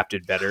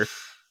adapted better.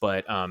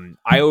 But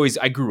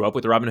I grew up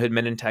with Robin Hood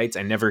Men in Tights.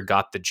 I never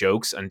got the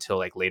jokes until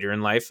like later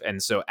in life.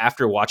 And so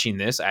after watching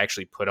this, I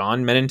actually put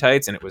on Men in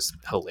Tights and it was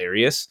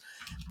hilarious.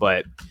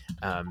 But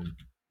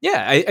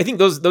yeah, I think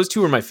those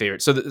two are my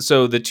favorite. So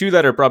the two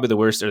that are probably the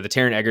worst are the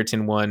Taron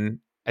Egerton one.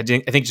 I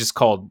think just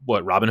called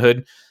Robin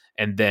Hood.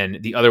 And then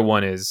the other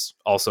one is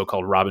also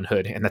called Robin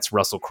Hood, and that's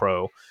Russell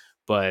Crowe.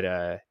 But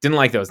didn't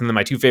like those. And then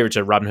my two favorites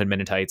are Robin Hood Men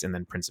in Tights and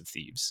then Prince of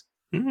Thieves.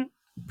 Mm-hmm.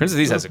 Prince of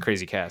Thieves has a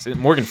crazy cast.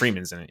 Morgan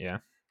Freeman's in it, yeah.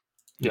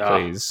 He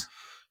plays.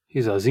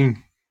 He's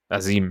Azim.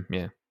 Azim,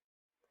 yeah.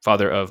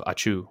 Father of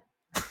Achu.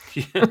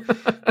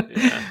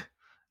 Yeah.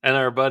 And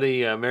our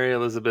buddy Mary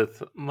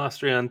Elizabeth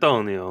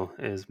Mastriantonio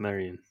is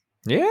Marion.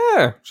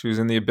 Yeah, she was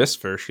in The Abyss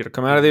first. She had to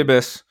come out of the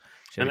abyss.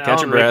 She had and to catch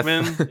Alan her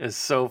breath. Rickman is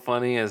so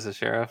funny as a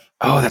sheriff.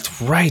 Oh,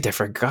 that's right. I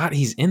forgot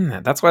he's in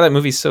that. That's why that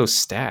movie's so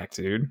stacked,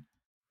 dude.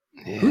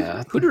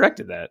 Yeah. Who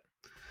directed that?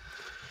 I'm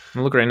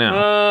gonna look right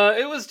now.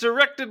 It was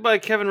directed by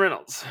Kevin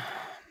Reynolds,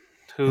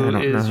 who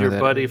is your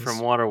buddy from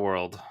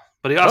Waterworld.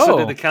 But he also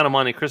did The Count of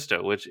Monte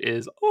Cristo, which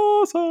is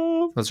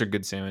awesome. Those are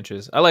good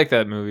sandwiches. I like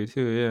that movie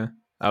too, yeah.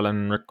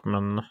 Alan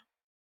Rickman.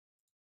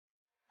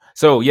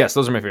 So, yes,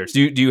 those are my favorites.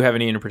 Do you have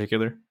any in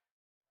particular?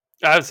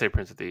 I would say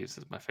Prince of Thieves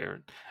is my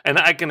favorite. And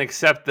I can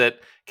accept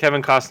that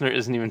Kevin Costner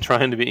isn't even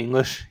trying to be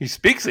English. He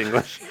speaks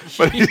English.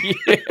 But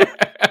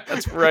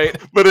that's right.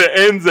 But it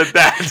ends at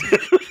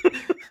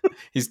that.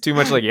 He's too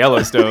much like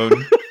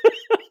Yellowstone.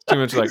 Too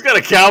much like, he's got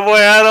a cowboy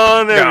hat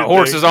on. Got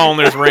horses on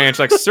this ranch.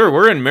 Like, sir,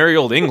 we're in merry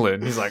old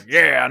England. He's like,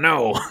 yeah, I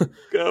know.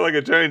 Got like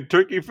a giant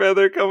turkey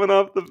feather coming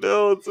off the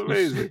bill. It's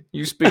amazing.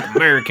 You speak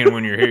American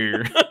when you're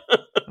here.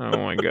 Oh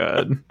my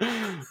god.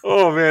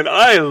 Oh man,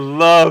 I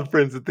love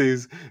Prince of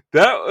Thieves.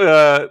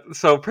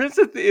 So Prince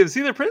of Thieves,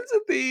 either Prince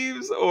of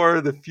Thieves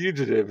or The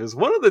Fugitive is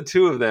one of the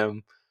two of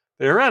them.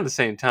 They're around the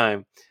same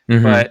time,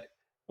 but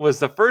was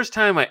the first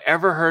time I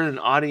ever heard an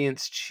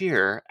audience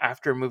cheer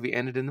after a movie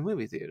ended in the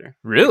movie theater.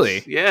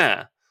 Really?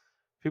 Yeah.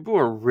 People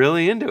were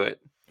really into it.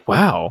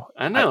 Wow.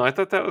 I know. I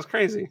thought that was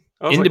crazy.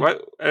 I was Inde- like,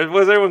 "What?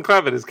 Was everyone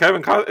clapping? Is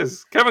Kevin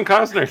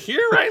Costner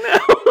here right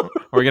now?"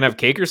 Are we gonna have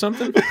cake or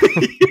something?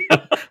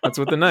 That's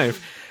with the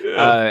knife.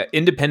 Yeah.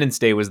 Independence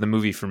Day was the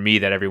movie for me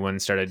that everyone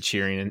started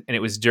cheering, and it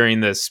was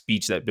during the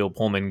speech that Bill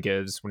Pullman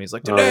gives when he's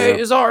like, Oh, "Today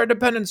yeah. is our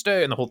Independence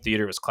Day," and the whole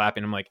theater was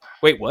clapping. I'm like,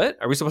 "Wait, what?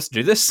 Are we supposed to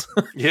do this?"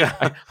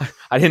 Yeah.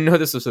 I didn't know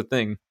this was a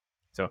thing.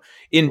 So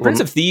in Prince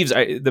of Thieves,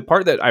 the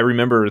part that I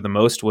remember the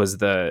most was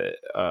the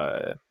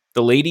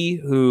lady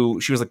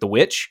who she was like the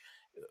witch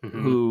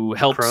who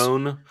helps.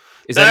 Crone.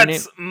 Is that her name?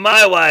 That's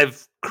my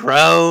wife,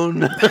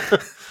 Crone.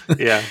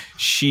 Yeah.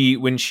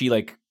 When she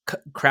like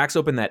cracks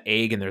open that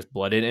egg and there's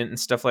blood in it and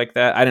stuff like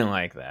that. I didn't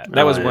like that.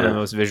 That was one of the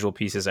most visual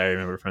pieces I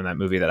remember from that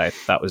movie that I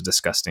thought was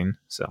disgusting.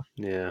 So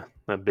yeah,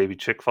 that baby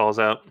chick falls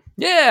out.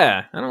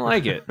 Yeah, I don't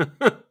like it.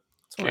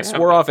 That's when I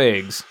swore off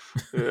eggs.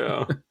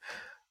 Yeah.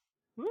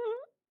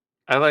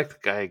 I like the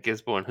guy at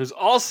Gisborne, who's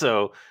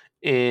also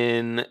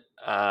in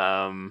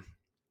Michael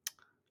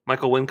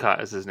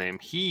Wincott is his name.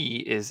 He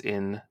is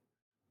in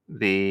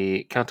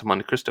the Count of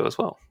Monte Cristo as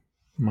well.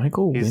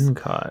 Michael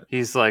Wincott.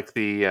 He's like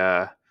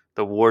the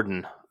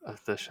warden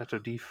of the Chateau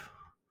d'If.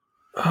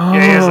 Oh.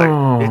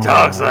 Yeah, he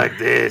talks like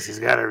this. He's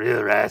got a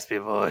real raspy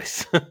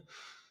voice.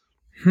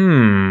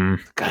 The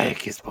guy at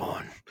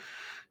Gisborne.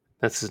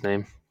 That's his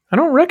name. I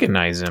don't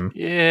recognize him.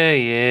 Yeah,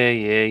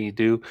 you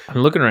do.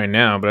 I'm looking right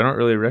now, but I don't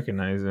really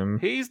recognize him.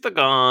 He's the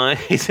guy.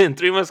 He's in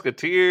Three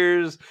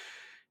Musketeers.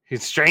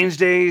 He's Strange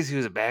Days. He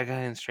was a bad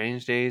guy in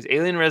Strange Days.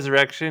 Alien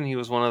Resurrection. He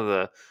was one of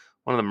the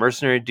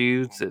mercenary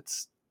dudes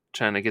that's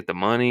trying to get the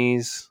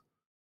monies.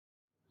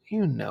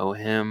 You know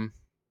him.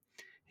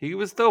 He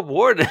was the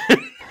warden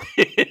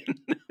in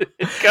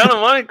Count of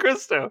Monte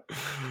Cristo.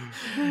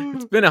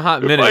 It's been a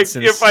hot minute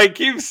since. If I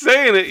keep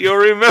saying it, you'll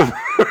remember.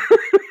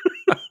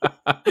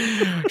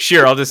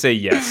 Sure, I'll just say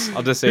yes.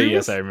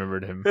 I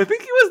remembered him. I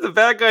think he was the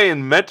bad guy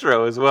in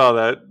Metro as well.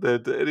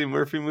 That Eddie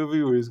Murphy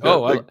movie where he's got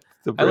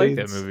I like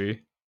that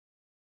movie.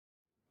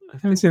 I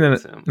haven't seen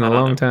that in a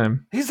long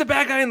time. He's the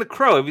bad guy in The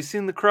Crow. Have you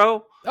seen The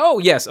Crow? Oh,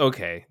 yes.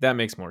 Okay. That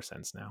makes more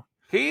sense now.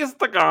 He's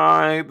the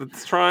guy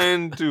that's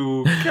trying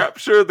to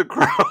capture the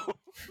crow.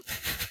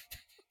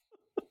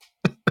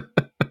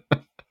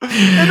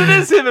 And it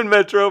is him in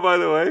Metro, by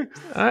the way.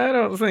 I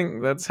don't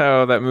think that's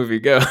how that movie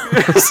goes.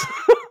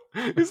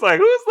 He's like,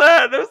 who's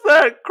that? There's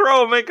that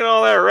crow making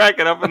all that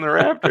racket up in the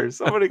rafters.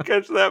 Somebody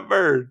catch that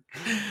bird.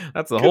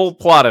 That's the whole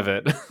plot of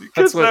it.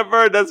 Catch that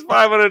bird, that's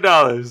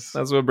 $500.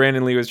 That's what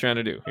Brandon Lee was trying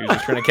to do. He was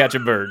just trying to catch a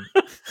bird.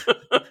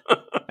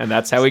 And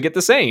that's how we get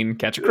the saying,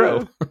 catch a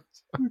crow. Yeah,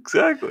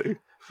 exactly.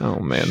 Oh,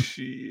 man.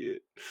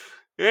 Shit.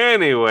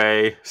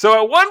 Anyway,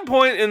 so at one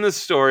point in the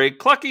story,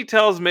 Clucky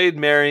tells Maid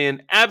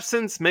Marian,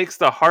 absence makes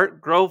the heart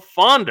grow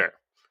fonder.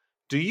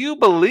 Do you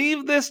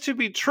believe this to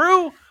be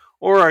true?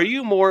 Or are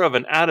you more of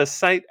an out of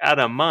sight, out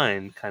of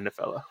mind kind of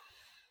fella?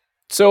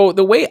 So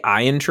the way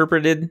I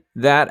interpreted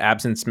that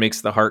absence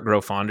makes the heart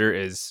grow fonder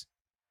is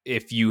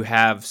if you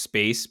have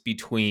space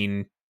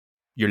between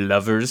your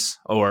lovers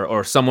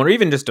or someone, or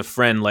even just a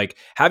friend, like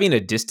having a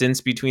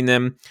distance between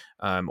them,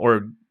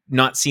 or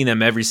not seeing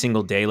them every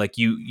single day, like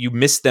you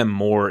miss them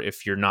more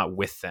if you're not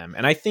with them.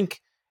 And I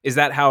think, is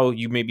that how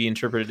you maybe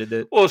interpreted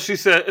it? Well, she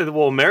said,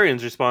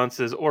 Marian's response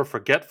is, or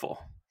forgetful.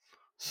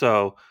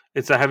 So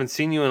it's, I haven't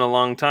seen you in a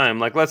long time.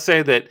 Like, let's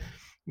say that,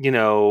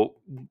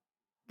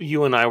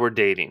 you and I were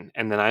dating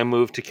and then I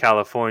moved to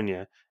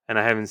California and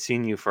I haven't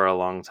seen you for a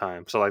long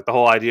time. So like the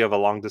whole idea of a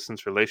long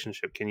distance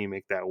relationship, can you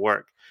make that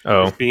work?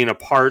 Does being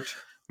apart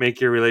make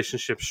your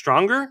relationship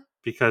stronger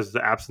because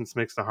the absence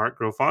makes the heart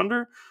grow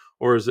fonder?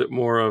 Or is it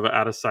more of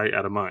out of sight,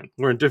 out of mind?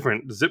 We're in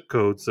different zip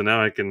codes, so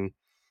now I can,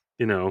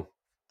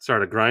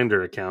 start a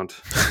Grindr account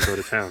and go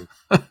to town.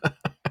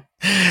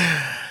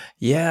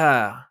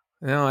 Yeah.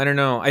 No, I don't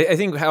know. I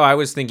think how I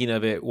was thinking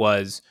of it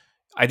was,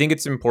 I think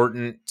it's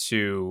important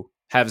to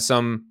have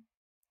some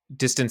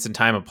distance and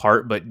time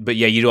apart, but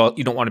yeah, you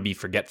don't want to be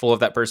forgetful of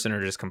that person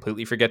or just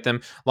completely forget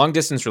them. Long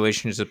distance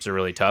relationships are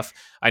really tough.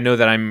 I know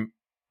that I'm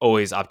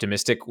always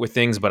optimistic with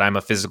things, but I'm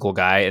a physical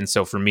guy, and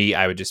so for me,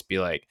 I would just be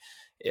like,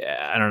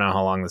 yeah, I don't know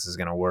how long this is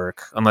going to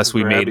work unless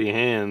we made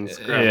hands.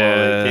 Grab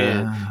all they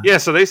can. Yeah,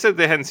 so they said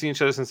they hadn't seen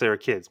each other since they were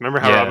kids. Remember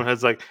how Robin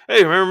Hood's like,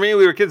 hey, remember me?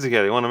 We were kids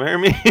together. You want to marry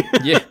me?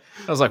 Yeah.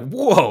 I was like,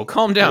 whoa,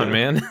 calm down,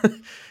 man.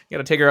 You got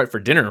to take her out for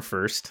dinner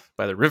first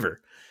by the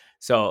river.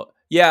 So,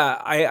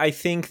 yeah, I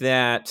think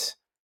that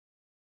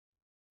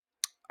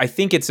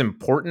it's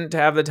important to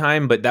have the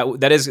time, but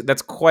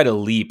that's quite a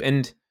leap.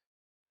 And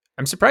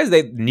I'm surprised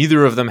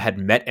neither of them had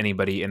met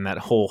anybody in that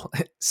whole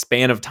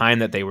span of time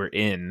that they were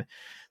in.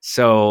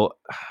 So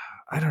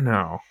I don't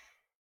know.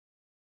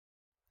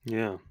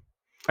 Yeah,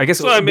 I guess.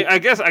 So I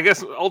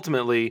guess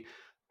ultimately,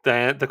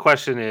 the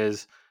question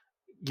is,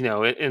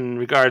 in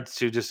regards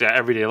to just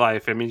everyday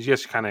life. I mean, you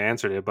just kind of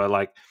answered it, but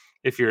like,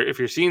 if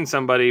you're seeing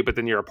somebody, but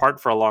then you're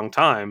apart for a long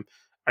time,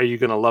 are you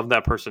going to love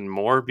that person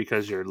more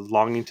because you're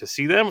longing to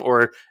see them,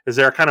 or is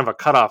there kind of a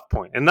cutoff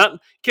point? And you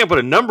can't put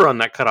a number on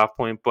that cutoff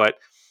point, but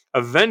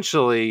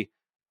eventually,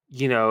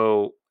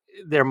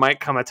 there might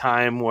come a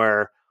time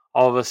where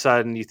all of a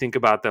sudden you think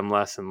about them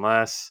less and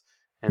less,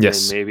 and then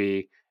Yes.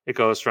 maybe it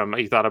goes from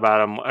you thought about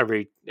them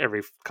every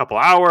couple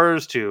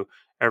hours to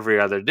every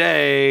other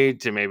day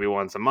to maybe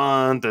once a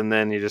month, and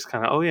then you just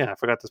kind of, oh yeah, I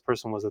forgot this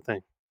person was a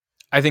thing.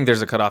 I think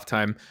there's a cutoff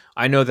time.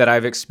 I know that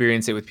I've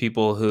experienced it with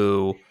people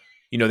who,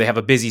 they have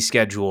a busy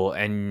schedule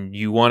and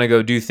you want to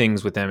go do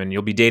things with them and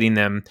you'll be dating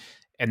them.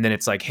 And then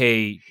it's like,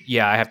 hey,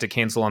 yeah, I have to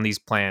cancel on these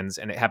plans.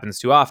 And it happens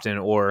too often.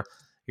 Or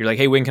you're like,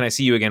 hey, when can I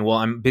see you again? Well,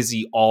 I'm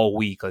busy all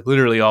week, like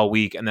literally all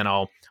week. And then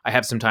I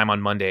have some time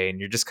on Monday. And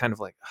you're just kind of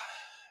like,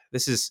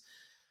 this is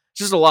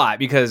just a lot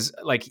because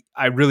like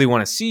I really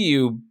want to see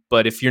you,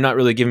 but if you're not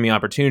really giving me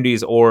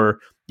opportunities, or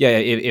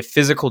if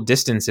physical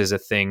distance is a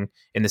thing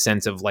in the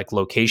sense of like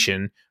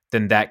location,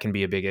 then that can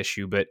be a big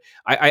issue. But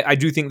I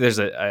do think there's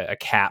a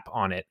cap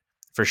on it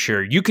for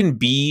sure. You can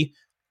be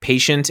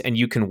patient and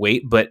you can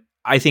wait, but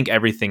I think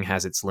everything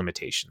has its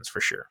limitations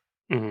for sure.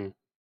 Mm-hmm.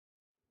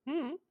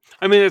 Mm.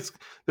 I mean,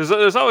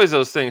 there's always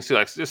those things too.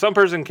 Like some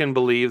person can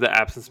believe that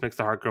absence makes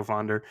the heart grow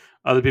fonder.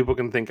 Other people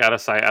can think out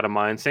of sight, out of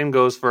mind. Same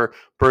goes for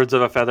birds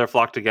of a feather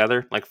flock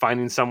together. Like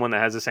finding someone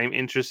that has the same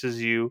interests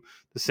as you,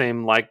 the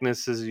same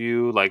likeness as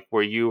you, like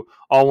where you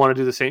all want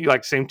to do the same. You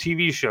like the same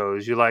TV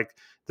shows. You like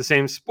the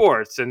same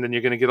sports, and then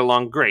you're going to get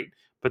along great.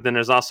 But then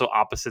there's also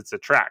opposites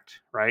attract,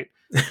 right?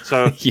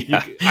 So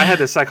Yeah. I had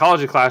this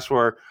psychology class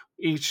where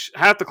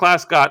half the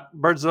class got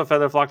birds of a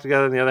feather flock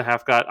together and the other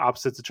half got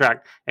opposites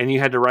attract, and you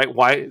had to write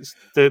why.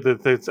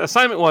 The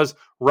assignment was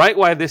write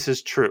why this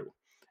is true,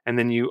 and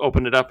then you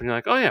open it up and you're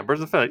like, oh yeah, birds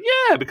of a feather,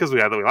 yeah, because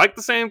we like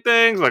the same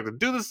things, we like to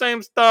do the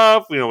same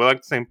stuff, we like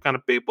the same kind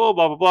of people,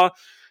 blah blah blah.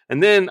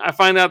 And then I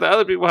find out that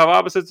other people have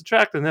opposites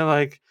attract, and they're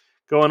like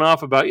going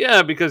off about,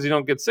 yeah, because you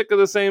don't get sick of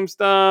the same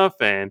stuff,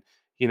 and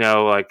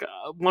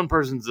one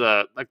person's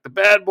like the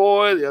bad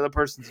boy, the other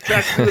person's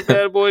attracted to the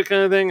bad boy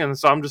kind of thing. And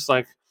so I'm just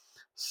like,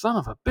 son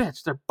of a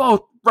bitch, they're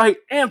both right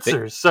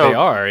answers. They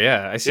are,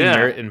 yeah. I see Yeah.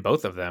 merit in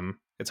both of them.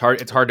 It's hard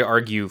to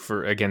argue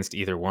against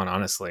either one,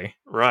 honestly.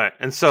 Right.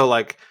 And so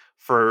like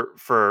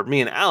for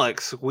me and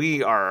Alex,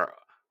 we are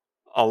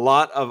a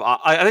lot of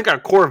I think our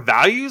core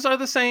values are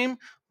the same,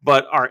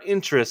 but our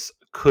interests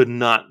could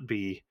not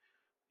be,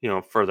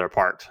 further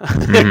apart.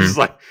 It's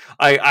like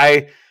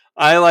I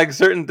like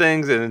certain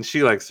things and then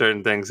she likes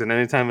certain things, and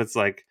anytime it's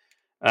like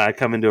I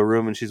come into a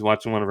room and she's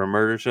watching one of her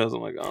murder shows,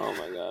 I'm like, oh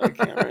my god, I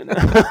can't right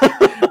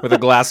now. With a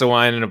glass of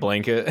wine and a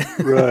blanket.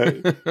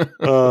 Right.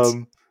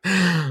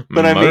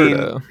 But I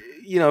mean,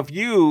 if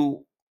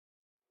you,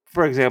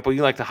 for example,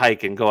 you like to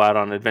hike and go out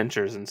on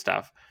adventures and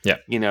stuff. Yeah.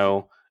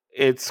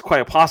 It's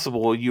quite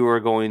possible you are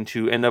going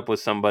to end up with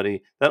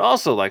somebody that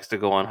also likes to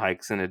go on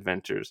hikes and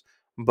adventures.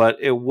 But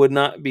it would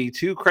not be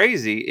too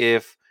crazy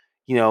if,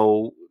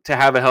 to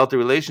have a healthy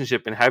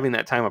relationship and having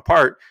that time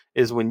apart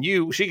is when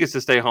she gets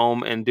to stay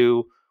home and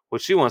do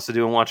what she wants to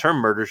do and watch her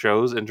murder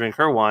shows and drink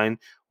her wine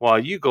while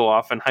you go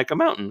off and hike a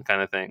mountain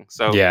kind of thing.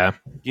 So yeah,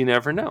 you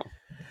never know.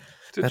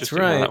 That's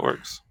right. How that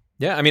works.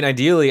 Yeah, I mean,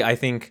 ideally, I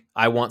think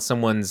I want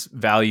someone's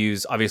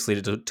values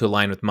obviously to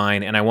align with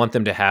mine, and I want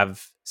them to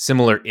have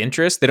similar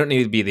interests. They don't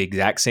need to be the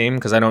exact same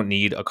because I don't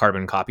need a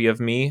carbon copy of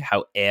me.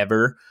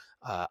 However,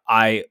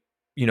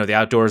 the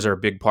outdoors are a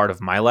big part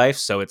of my life,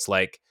 so it's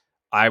like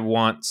I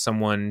want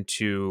someone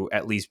to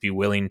at least be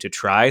willing to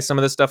try some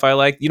of the stuff I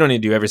like. You don't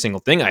need to do every single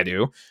thing I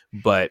do,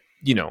 but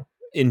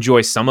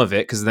enjoy some of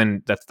it, because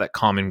then that's that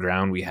common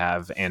ground we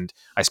have. And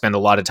I spend a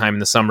lot of time in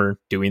the summer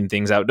doing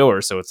things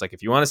outdoors, so it's like,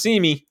 if you want to see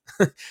me,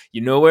 you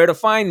know where to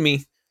find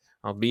me.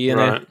 I'll be in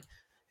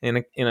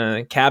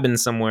a cabin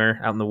somewhere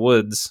out in the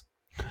woods,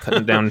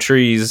 cutting down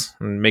trees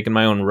and making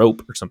my own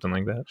rope or something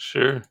like that.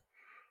 Sure.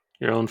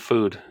 Your own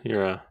food.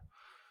 You're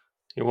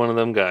one of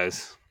them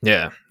guys.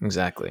 Yeah,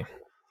 exactly.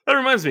 That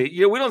reminds me,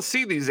 we don't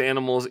see these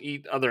animals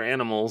eat other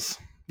animals.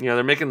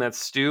 They're making that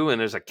stew and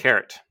there's a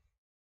carrot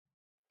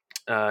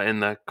in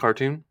the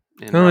cartoon.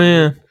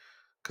 Yeah.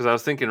 Because I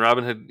was thinking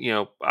Robin Hood,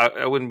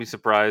 I wouldn't be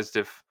surprised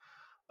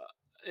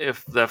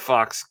if the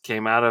fox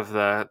came out of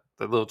the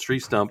little tree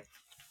stump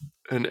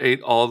and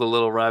ate all the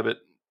little rabbit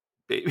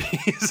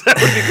babies. That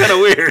would be kind of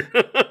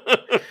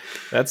weird.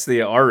 That's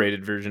the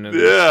R-rated version of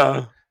this.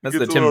 Yeah. That's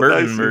the Tim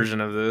Burton version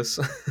of this.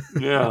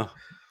 Yeah.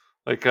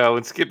 Like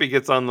when Skippy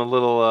gets on the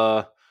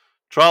little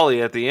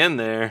trolley at the end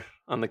there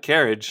on the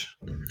carriage,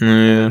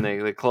 and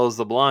they close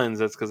the blinds.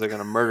 That's because they're going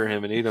to murder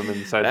him and eat him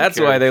inside. That's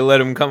why they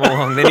let him come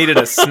along. They needed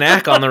a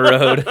snack on the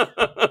road.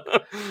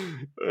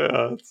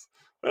 Yeah,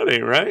 that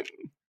ain't right.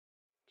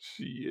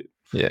 Shit.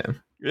 Yeah.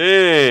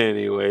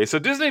 Anyway, so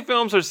Disney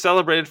films are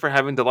celebrated for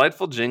having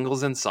delightful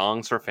jingles and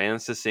songs for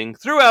fans to sing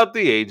throughout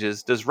the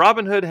ages. Does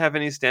Robin Hood have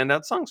any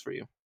standout songs for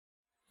you?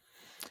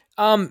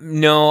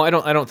 No, I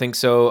don't think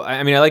so.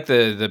 I mean, I like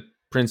the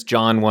Prince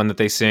John one that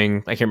they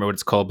sing. I can't remember what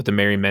it's called, but the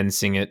Merry Men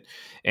sing it.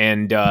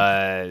 And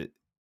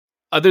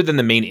other than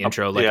the main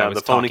intro, like I was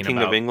the Phony talking King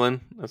about, of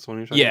England. That's one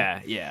you're talking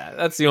about? Yeah.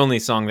 That's the only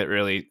song that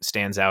really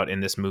stands out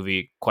in this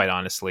movie, quite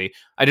honestly.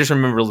 I just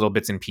remember little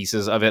bits and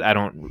pieces of it. I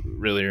don't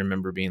really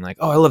remember being like,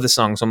 oh, I love this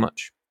song so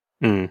much.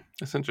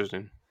 That's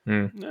interesting.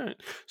 Mm. All right.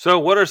 So,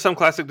 what are some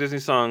classic Disney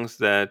songs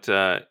that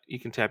you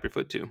can tap your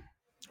foot to?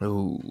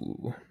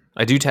 Ooh.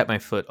 I do tap my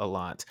foot a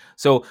lot.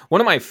 So one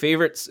of my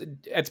favorites,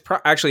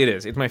 actually it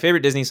is. It's my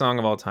favorite Disney song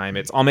of all time.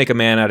 It's "I'll Make a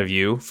Man Out of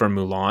You" from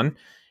Mulan.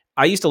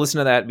 I used to listen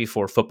to that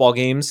before football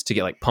games to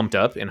get like pumped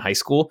up in high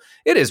school.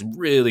 It is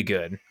really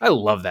good. I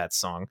love that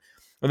song.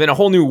 And then "A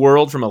Whole New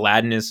World" from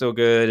Aladdin is so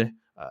good.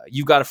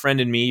 "You've Got a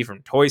Friend in Me"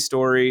 from Toy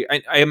Story.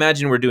 I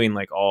imagine we're doing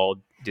like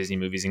all Disney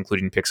movies,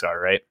 including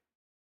Pixar, right?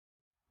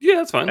 Yeah,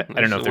 that's fine.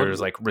 I don't know if there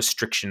was like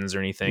restrictions or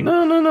anything.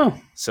 No.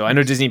 So I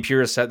know Disney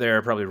purists out there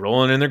are probably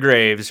rolling in their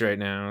graves right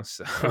now.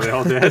 So Are they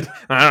all dead?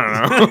 I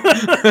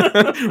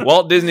don't know.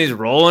 Walt Disney's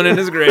rolling in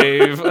his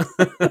grave.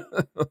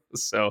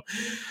 So,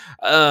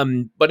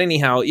 but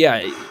anyhow,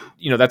 yeah,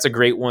 that's a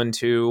great one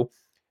too.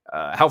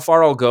 How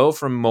Far I'll Go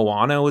from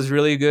Moana was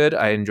really good.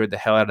 I enjoyed the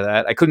hell out of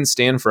that. I couldn't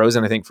stand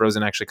Frozen. I think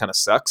Frozen actually kind of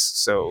sucks.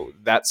 So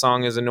that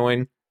song is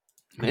annoying.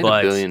 Made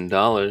But $1 billion.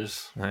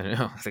 I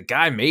know the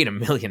guy made $1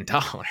 million.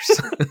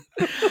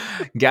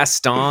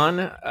 Gaston,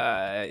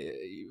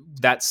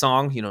 that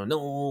song,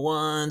 no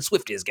one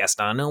swift as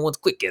Gaston, no one's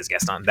quick as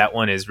Gaston. That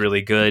one is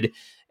really good.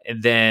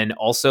 And then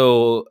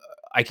also,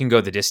 I Can Go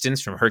the Distance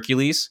from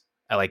Hercules.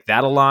 I like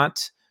that a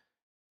lot.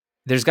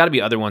 There's got to be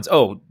other ones.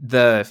 Oh,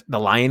 the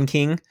Lion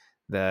King,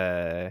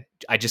 the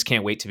I Just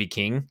Can't Wait to Be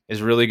King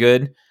is really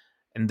good.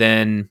 And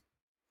then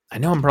I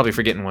know I'm probably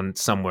forgetting one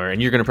somewhere,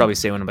 and you're going to probably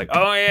say one. I'm like,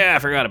 oh, yeah, I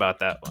forgot about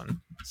that one.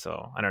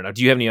 So, I don't know.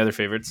 Do you have any other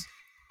favorites?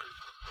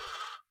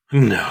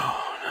 No.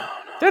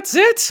 That's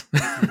it?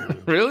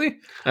 Really?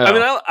 Oh. I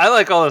mean, I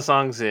like all the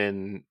songs I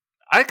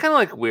kind of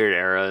like weird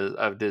eras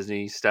of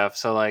Disney stuff.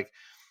 So, like,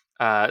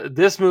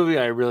 this movie,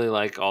 I really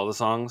like all the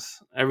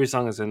songs. Every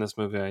song that's in this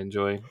movie, I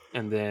enjoy.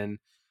 And then,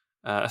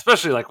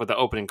 especially like with the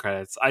opening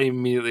credits, I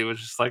immediately was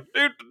just like,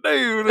 and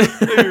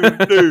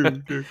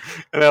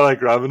I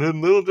like Robin Hood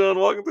and Little John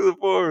walking through the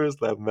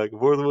forest, laughing back and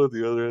forth with what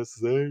the other has to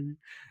say.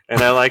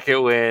 And I like it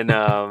when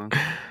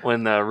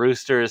the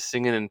rooster is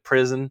singing in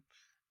prison,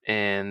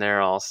 and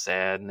they're all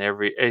sad, and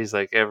he's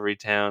like, every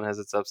town has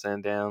its ups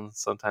and downs.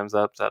 Sometimes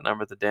ups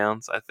outnumber the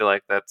downs. I feel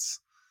like that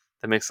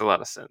makes a lot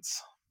of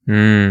sense.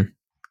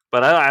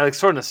 But I like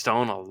Sword in the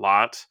Stone a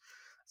lot.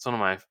 It's one of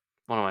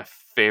my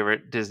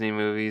favorite Disney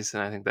movies,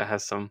 and I think that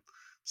has some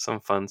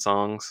fun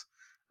songs.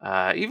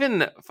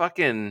 Even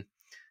fucking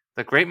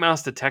The Great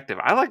Mouse Detective.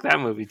 I like that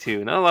movie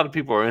too. Not a lot of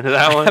people are into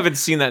that one. I haven't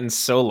seen that in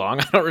so long.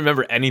 I don't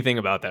remember anything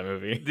about that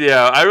movie.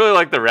 Yeah, I really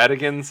like the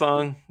Ratigan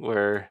song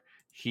where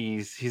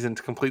he's in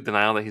complete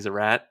denial that he's a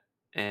rat,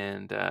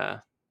 and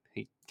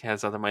he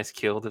has other mice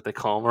killed if they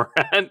call him a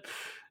rat.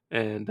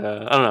 And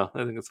I don't know.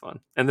 I think it's fun.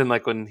 And then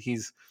like when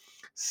he's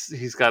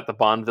got the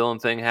Bond villain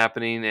thing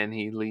happening, and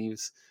he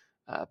leaves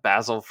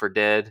Basil for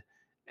dead,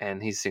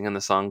 and he's singing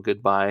the song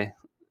 "Goodbye,"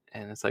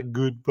 and it's like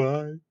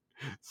 "Goodbye,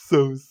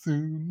 so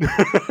soon."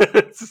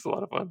 It's just a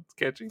lot of fun. It's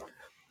catchy.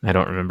 I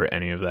don't remember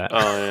any of that.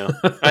 Oh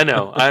yeah, I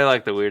know. I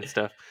like the weird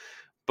stuff,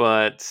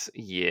 but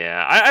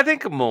yeah, I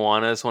think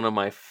Moana is one of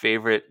my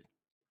favorite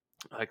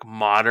like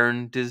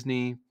modern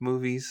Disney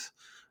movies.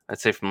 I'd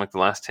say from like the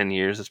last 10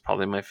 years, it's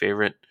probably my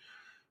favorite.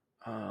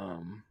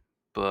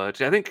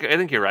 But I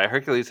think you're right.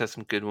 Hercules has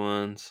some good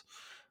ones.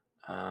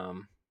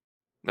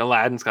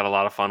 Aladdin's got a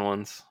lot of fun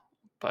ones,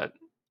 but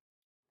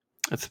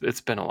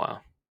it's been a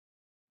while.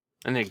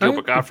 I need a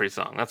Gilbert Gottfried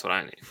song. That's what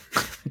I need.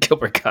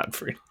 Gilbert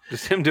Gottfried.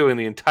 Just him doing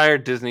the entire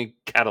Disney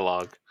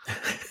catalog.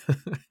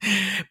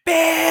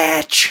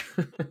 Bitch!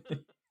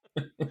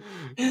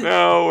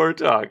 No, we're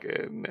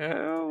talking.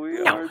 No, we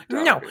are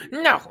talking.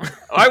 No.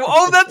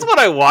 That's what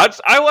I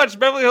watched. I watched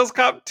Beverly Hills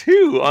Cop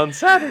 2 on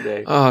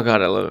Saturday. Oh,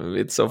 God, I love it.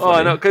 It's so funny. Oh,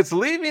 I know, because it's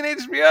leaving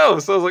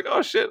HBO. So I was like,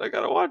 oh, shit, I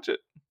got to watch it.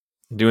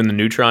 Doing the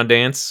Neutron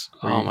dance?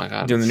 Oh, my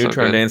God. Doing the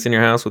Neutron dance in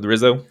your house with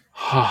Rizzo?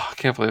 Oh, I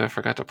can't believe I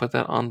forgot to put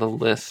that on the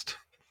list.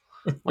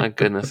 My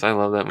goodness, I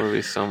love that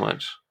movie so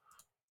much.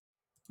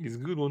 He's a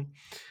good one.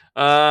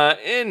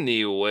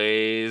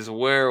 Anyways,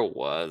 where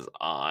was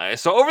I?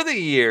 So over the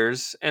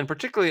years, and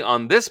particularly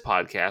on this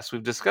podcast,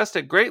 we've discussed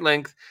at great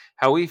length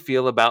how we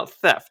feel about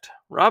theft.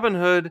 Robin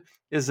Hood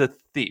is a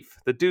thief.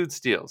 The dude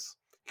steals.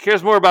 He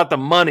cares more about the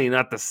money,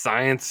 not the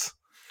science.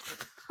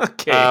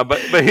 Okay, but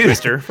he's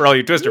Twister, for all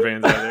you Twister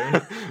fans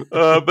out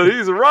there. But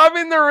he's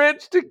robbing the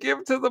rich to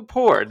give to the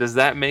poor. Does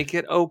that make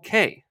it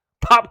okay?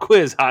 Pop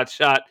quiz,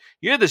 hotshot.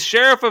 You're the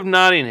sheriff of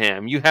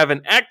Nottingham. You have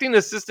an acting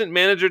assistant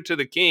manager to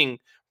the king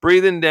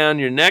breathing down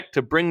your neck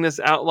to bring this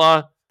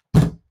outlaw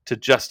to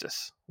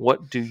justice.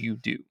 What do you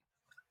do?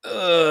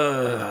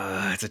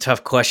 It's a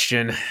tough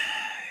question.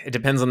 It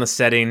depends on the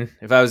setting.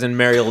 If I was in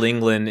merry old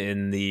England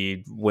in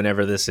the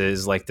whenever this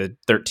is, like the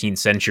 13th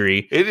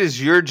century, it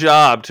is your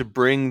job to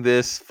bring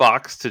this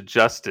fox to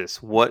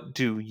justice. What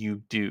do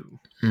you do?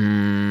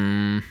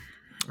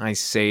 I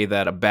say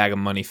that a bag of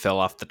money fell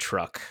off the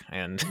truck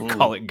and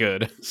call it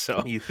good.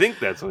 So you think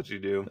that's what you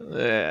do?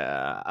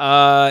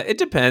 Yeah. It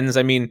depends.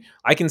 I mean,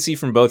 I can see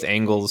from both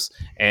angles,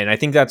 and I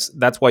think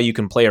that's why you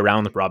can play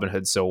around with Robin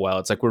Hood so well.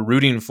 It's like we're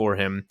rooting for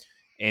him,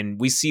 And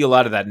we see a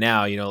lot of that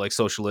now, like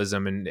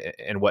socialism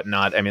and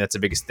whatnot. I mean, that's the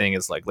biggest thing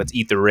is like, let's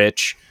eat the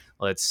rich.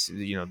 Let's,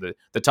 the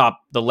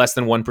less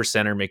than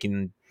 1% are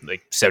making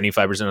like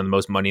 75% of the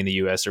most money in the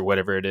US or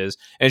whatever it is.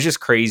 And it's just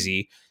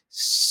crazy.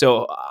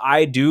 So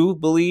I do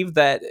believe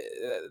that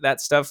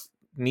that stuff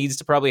needs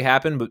to probably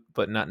happen,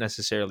 but not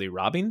necessarily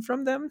robbing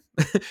from them,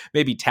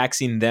 maybe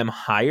taxing them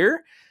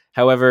higher.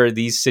 However,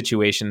 these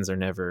situations are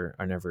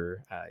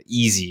never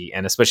easy.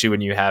 And especially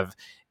when you have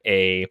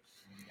a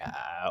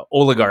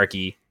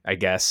oligarchy, I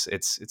guess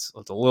it's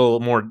a little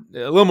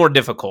more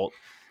difficult.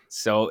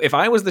 So if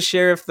I was the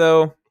sheriff,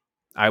 though,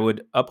 I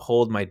would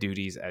uphold my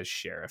duties as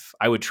sheriff.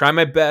 I would try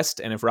my best,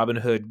 and if Robin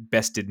Hood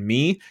bested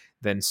me,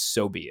 then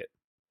so be it.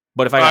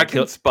 But if I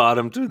can spot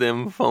him through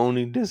them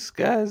phony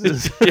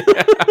disguises.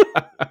 Yeah,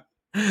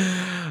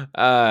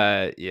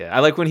 I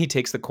like when he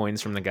takes the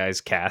coins from the guy's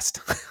cast.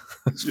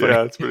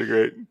 Yeah, it's pretty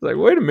great. It's like,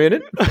 wait a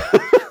minute.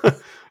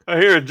 I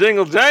hear a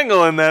jingle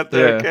jangle in that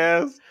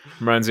cast.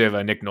 Reminds me of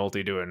Nick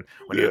Nolte doing,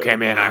 when you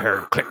came in, I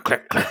heard click,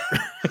 click, click.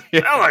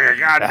 Sound like a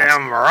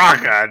goddamn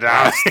maraca.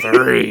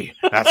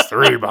 That's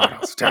three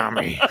bottles,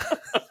 Tommy.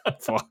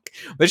 Fuck.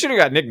 They should have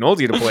got Nick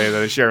Nolte to play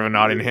the Sheriff of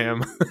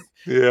Nottingham.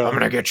 Yeah. I'm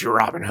going to get you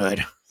Robin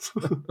Hood.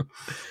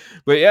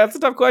 But yeah, it's a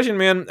tough question,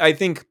 man. I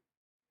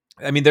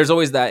mean, there's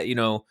always that,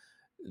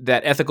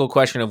 that ethical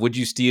question of, would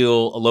you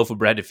steal a loaf of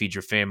bread to feed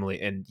your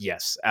family? And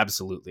yes,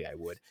 absolutely, I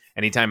would.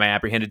 Anytime I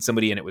apprehended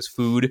somebody and it was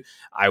food,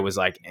 I was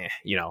like,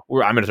 I'm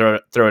going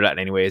to throw it out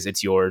anyways.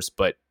 It's yours,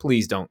 but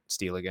please don't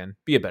steal again.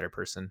 Be a better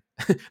person.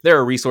 There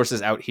are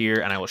resources out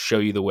here, and I will show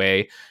you the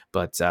way.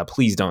 But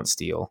please don't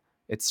steal.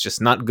 It's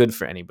just not good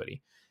for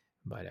anybody.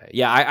 But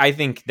I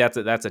think that's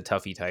a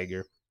toughie,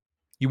 Tiger.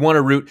 You want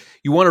to root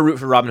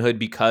for Robin Hood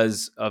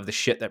because of the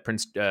shit that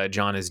Prince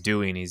John is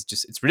doing.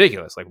 It's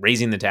ridiculous, like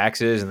raising the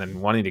taxes and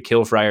then wanting to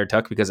kill Friar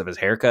Tuck because of his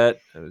haircut.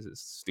 It was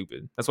just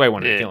stupid. That's why I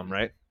wanted to kill him,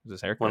 right? It was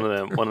his haircut. One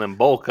of them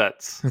bowl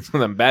cuts. One of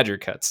them badger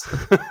cuts.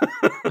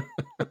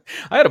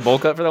 I had a bowl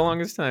cut for the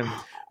longest time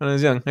when I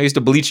was young. I used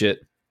to bleach it.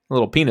 A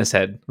little penis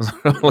head.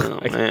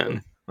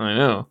 Man. I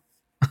know.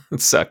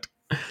 It sucked.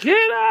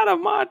 Get out of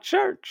my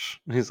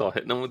church. He's all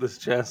hitting him with his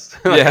chest.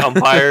 Like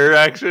umpire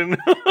action.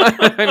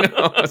 I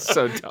know. It's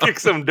so dumb. Kick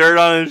some dirt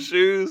on his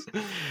shoes.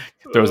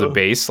 Throws a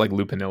base like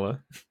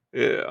Lupinilla.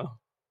 Yeah.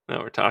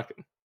 Now we're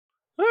talking.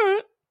 All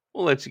right.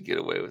 We'll let you get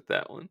away with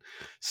that one.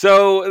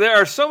 So there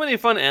are so many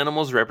fun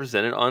animals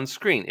represented on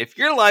screen. If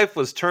your life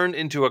was turned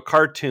into a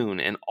cartoon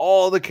and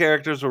all the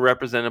characters were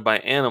represented by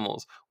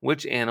animals,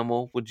 which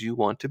animal would you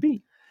want to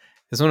be?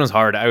 This one was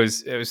hard. I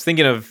was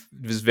thinking of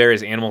just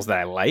various animals that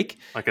I like.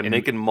 Like a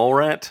naked mole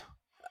rat?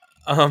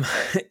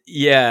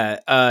 Yeah.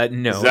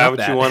 No. Is that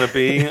what you want to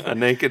be? A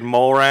naked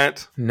mole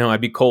rat? No,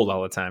 I'd be cold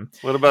all the time.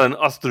 What about an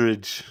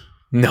ostrich?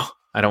 No,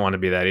 I don't want to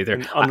be that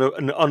either.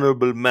 An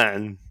honorable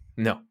man?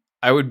 No.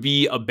 I would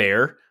be a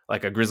bear,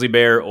 like a grizzly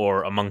bear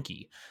or a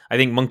monkey. I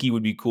think monkey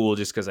would be cool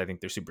just because I think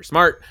they're super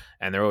smart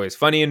and they're always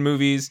funny in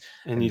movies.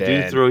 And you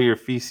do throw your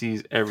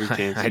feces every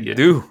chance you get.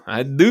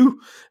 I do.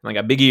 And I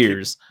got big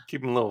ears.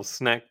 Keep them little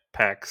snack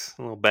packs,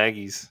 little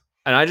baggies.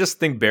 And I just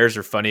think bears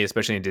are funny,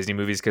 especially in Disney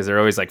movies, because they're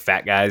always like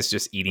fat guys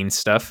just eating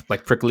stuff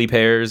like prickly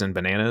pears and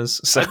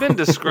bananas. So. I've been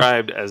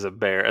described as a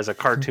bear, as a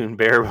cartoon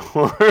bear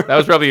before. That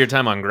was probably your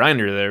time on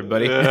Grindr there,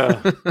 buddy.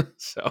 Yeah.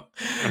 So,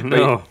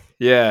 no.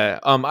 Yeah.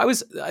 It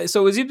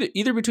was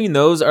either between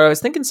those, or I was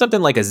thinking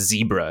something like a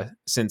zebra,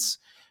 since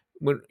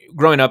when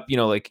growing up,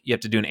 like you have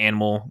to do an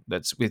animal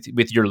that's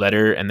with your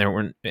letter, and there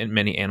weren't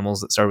many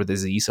animals that start with a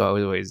Z, so I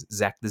was always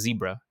Zach the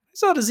zebra. I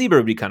thought a zebra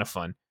would be kind of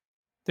fun.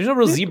 There's no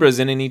real zebras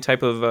in any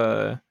type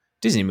of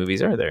Disney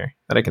movies, are there?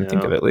 That I can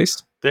think of, at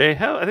least. They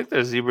have. I think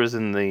there's zebras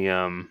in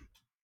the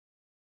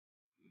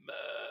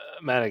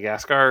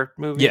Madagascar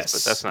movies, yes,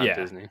 but that's not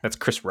Disney. That's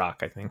Chris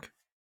Rock, I think.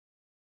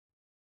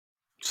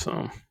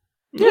 So,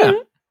 yeah.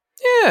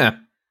 There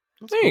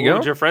you go. Who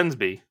would your friends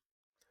be?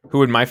 Who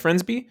would my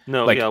friends be?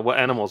 No, what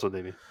animals would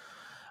they be?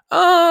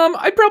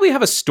 I'd probably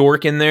have a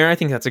stork in there. I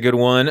think that's a good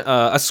one.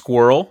 A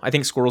squirrel. I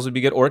think squirrels would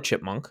be good, or a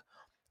chipmunk.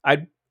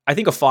 I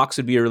think a fox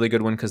would be a really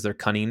good one because they're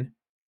cunning.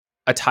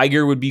 A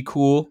tiger would be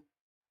cool.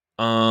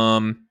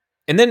 And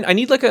then I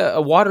need like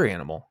a water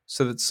animal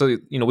so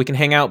we can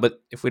hang out.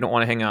 But if we don't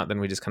want to hang out, then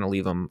we just kind of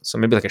leave them. So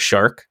maybe like a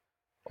shark,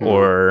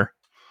 or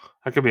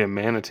I could be a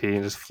manatee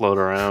and just float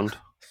around.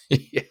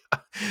 Yeah,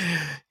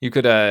 you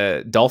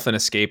could dolphin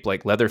escape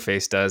like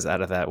Leatherface does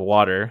out of that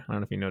water. I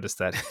don't know if you noticed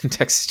that in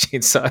Texas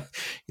Chainsaw.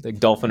 Like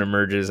dolphin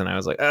emerges, and I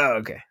was like, oh,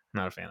 okay,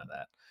 not a fan of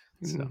that.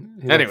 So,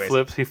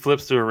 anyways, he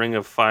flips through a ring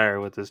of fire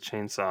with his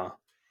chainsaw.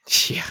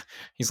 Yeah,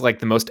 he's like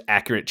the most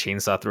accurate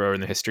chainsaw thrower in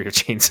the history of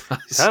chainsaws.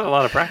 He's had a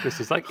lot of practice.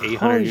 He's like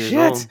 800 years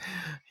old.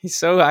 He's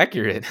so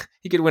accurate.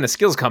 He could win a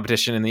skills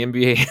competition in the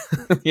NBA,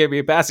 the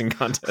NBA passing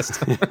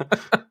contest.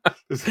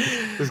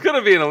 There's going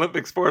to be an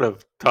Olympic sport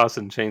of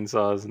tossing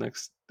chainsaws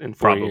in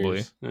 4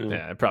 years.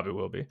 Yeah, it probably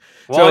will be.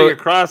 While you're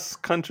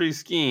cross-country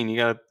skiing, you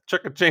got to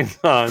chuck a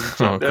chainsaw and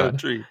chop down a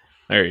tree.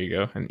 There you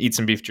go. And eat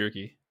some beef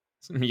jerky.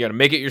 You got to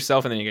make it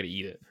yourself, and then you got to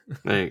eat it.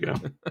 There you go.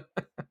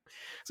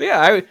 So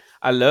yeah,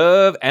 I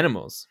love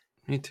animals.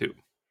 Me too.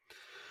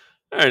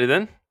 Alrighty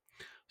then.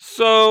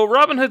 So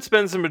Robin Hood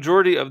spends the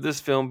majority of this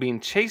film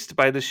being chased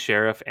by the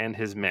sheriff and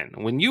his men.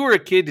 When you were a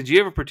kid, did you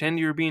ever pretend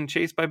you were being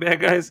chased by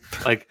bad guys?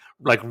 Like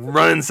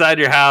run inside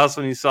your house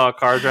when you saw a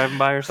car driving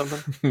by or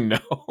something? No.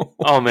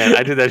 Oh man,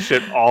 I did that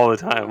shit all the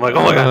time. Like,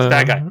 oh my god, it's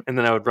that guy. And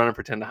then I would run and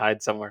pretend to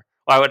hide somewhere.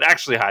 Well, I would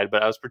actually hide,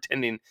 but I was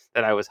pretending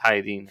that I was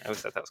hiding. I always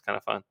thought that was kind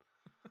of fun.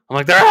 I'm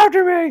like, they're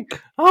after me.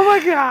 Oh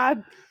my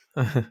god.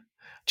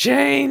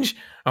 Change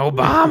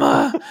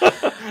Obama.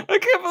 I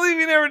can't believe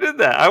you never did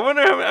that. I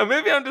wonder how,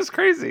 maybe I'm just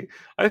crazy.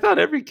 I thought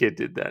every kid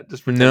did that.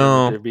 Just pretending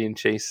that they're being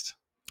chased.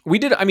 We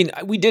did. I mean,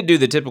 we did do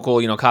the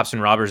typical, cops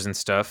and robbers and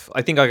stuff.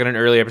 I think like in an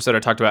early episode, I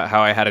talked about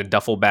how I had a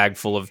duffel bag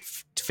full of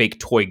fake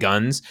toy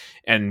guns,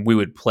 and we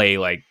would play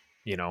like,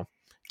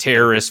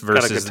 terrorists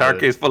versus got a guitar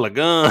case full of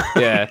guns.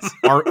 Yeah,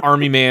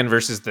 army man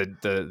versus the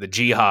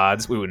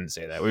jihads. We wouldn't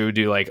say that. We would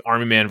do like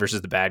army man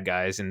versus the bad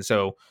guys, and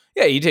so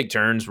yeah, you take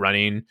turns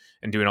running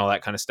and doing all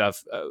that kind of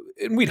stuff.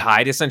 And we'd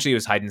hide. Essentially, it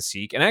was hide and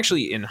seek. And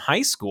actually, in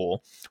high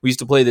school, we used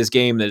to play this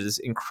game that is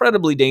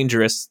incredibly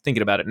dangerous.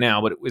 Thinking about it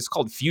now, but it was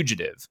called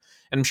Fugitive.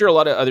 And I'm sure a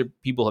lot of other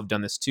people have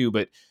done this too.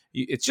 But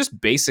it's just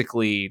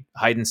basically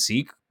hide and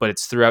seek, but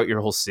it's throughout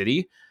your whole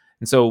city.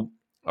 And so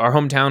our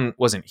hometown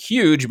wasn't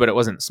huge, but it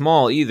wasn't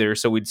small either.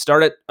 So we'd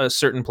start at a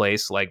certain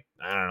place, like,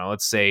 I don't know,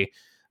 let's say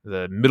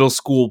the middle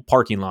school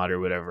parking lot or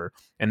whatever.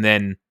 And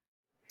then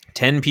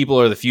 10 people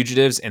are the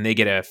fugitives, and they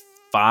get a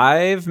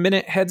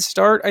 5-minute head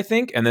start, I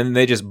think. And then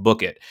they just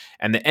book it.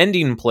 And the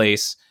ending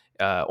place,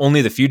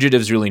 only the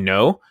fugitives really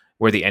know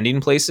where the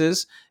ending place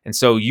is. And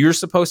so you're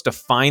supposed to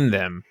find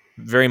them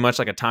very much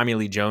like a Tommy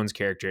Lee Jones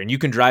character. And you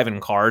can drive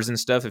in cars and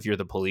stuff if you're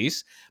the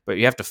police, but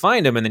you have to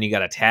find them, and then you got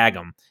to tag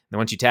them. And then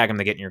once you tag them,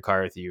 they get in your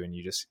car with you, and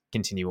you just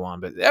continue on.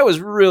 But that was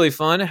really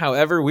fun.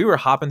 However, we were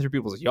hopping through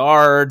people's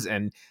yards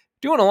and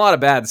doing a lot of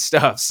bad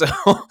stuff. So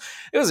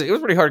it was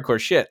pretty hardcore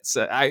shit.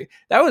 So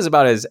that was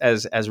about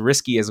as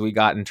risky as we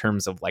got in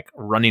terms of like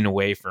running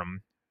away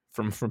from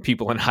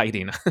people and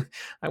hiding.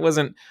 I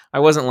wasn't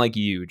like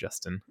you,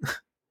 Justin.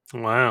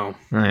 Wow.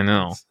 I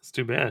know. It's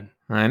too bad.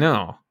 I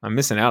know. I'm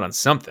missing out on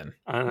something.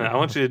 I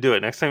want you to do it.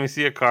 Next time you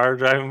see a car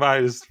driving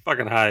by, just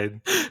fucking hide.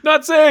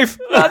 Not safe.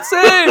 Not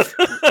safe.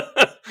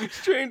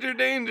 Stranger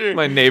danger.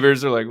 My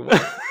neighbors are like,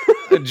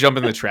 jump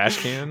in the trash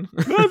can.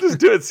 No, just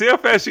do it. See how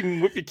fast you can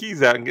whip your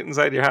keys out and get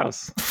inside your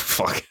house.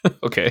 Fuck.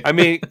 Okay. I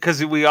mean,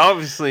 because we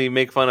obviously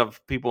make fun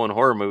of people in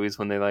horror movies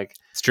when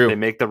it's true. They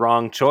make the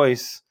wrong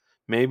choice.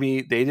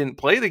 Maybe they didn't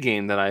play the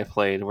game that I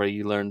played where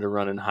you learn to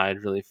run and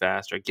hide really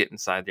fast or get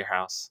inside your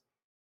house.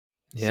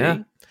 Yeah.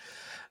 See?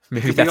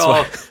 Maybe that's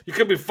why. You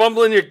could be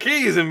fumbling your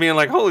keys and being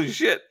like, holy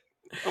shit,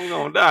 I'm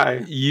going to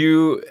die.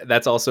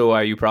 That's also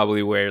why you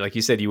probably wear, like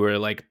you said, you wear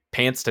like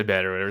pants to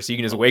bed or whatever. So you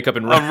can just wake up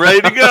and run. I'm ready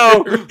to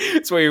go.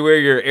 That's why you wear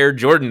your Air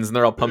Jordans and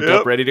they're all pumped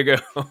up, ready to go.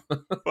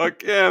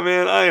 Fuck yeah,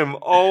 man. I am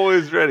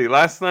always ready.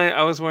 Last night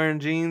I was wearing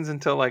jeans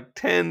until like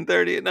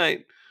 10:30 at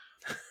night.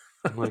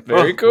 I'm like,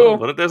 very cool.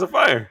 What if there's a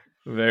fire?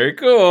 Very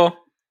cool.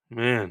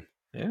 Man.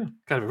 Yeah.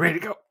 Gotta be ready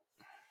to go.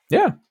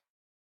 Yeah.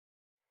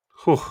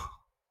 Whew.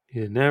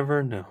 You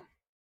never know.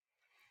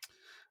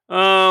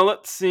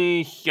 Let's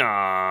see.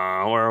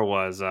 Where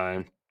was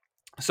I?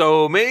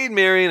 So, Maid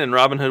Marian and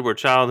Robin Hood were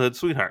childhood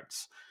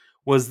sweethearts.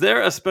 Was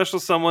there a special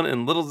someone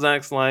in Little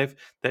Zach's life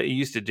that you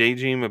used to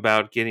daydream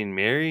about getting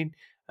married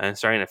and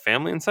starting a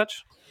family and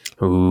such?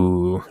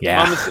 Ooh,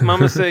 yeah.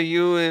 Mama say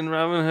you and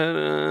Robin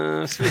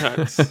Hood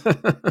sweethearts.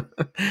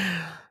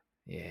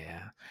 Yeah.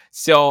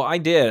 So I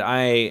did.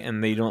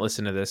 And they don't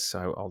listen to this, so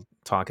I'll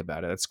talk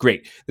about it. That's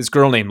great. This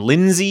girl named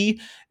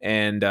Lindsay,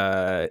 and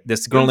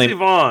this girl Lindsay named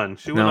Vaughn.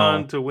 She went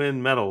on to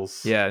win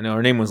medals. Yeah, no,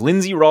 her name was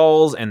Lindsay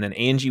Rawls, and then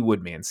Angie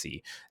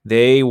Woodmansey.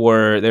 They're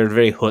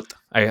very hoot.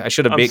 I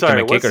should have baked them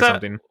a cake or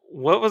something.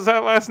 What was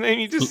that last name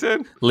you just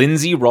said?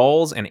 Lindsay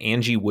Rawls and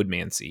Angie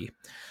Woodmansey.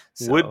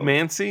 So,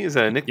 Woodmansey, is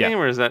that a nickname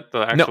or is that the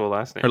actual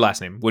last name? Her last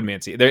name,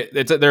 Woodmansey.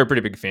 They're a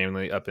pretty big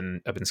family up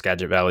in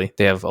Skagit Valley.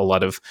 They have a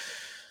lot of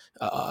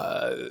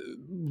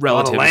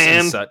relatives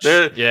and such.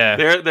 They're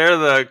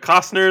the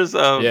Costners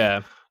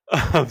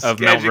of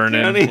Mount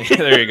Vernon.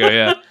 There you go.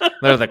 Yeah,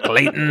 they're the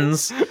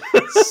Claytons.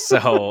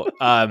 So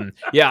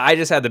I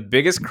just had the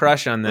biggest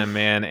crush on them,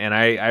 man. And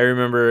I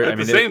remember at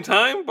the same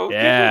time, both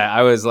people?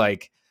 I was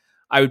like,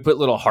 I would put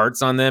little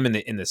hearts on them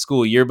in the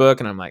school yearbook,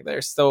 and I'm like,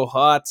 they're so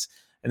hot.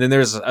 And then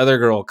there's this other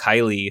girl,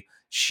 Kylie.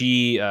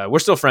 She we're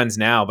still friends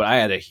now, but I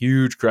had a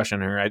huge crush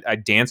on her. I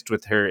danced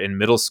with her in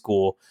middle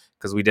school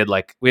because we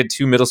had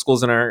 2 middle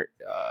schools in our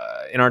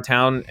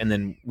town, and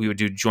then we would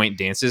do joint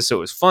dances. So it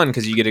was fun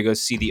because you get to go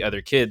see the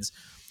other kids.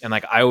 And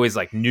like I always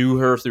like knew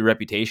her through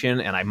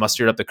reputation, and I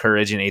mustered up the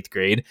courage in 8th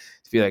grade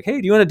to be like, "Hey,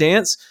 do you want to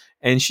dance?"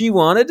 And she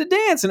wanted to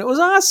dance, and it was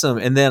awesome.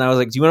 And then I was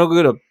like, "Do you want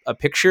to go to a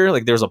picture?"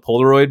 Like there was a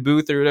Polaroid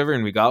booth or whatever,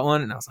 and we got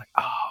one. And I was like,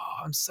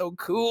 "Oh, I'm so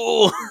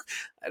cool."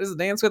 I just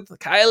danced with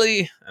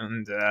Kylie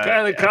and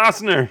Kylie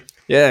Costner.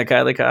 Yeah,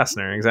 Kylie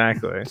Costner,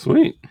 exactly.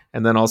 Sweet.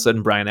 And then all of a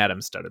sudden, Bryan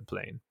Adams started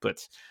playing.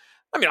 But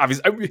I mean,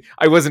 obviously,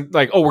 I wasn't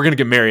like, "Oh, we're gonna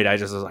get married." I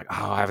just was like,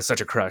 "Oh, I have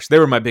such a crush." They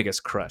were my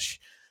biggest crush.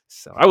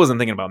 So I wasn't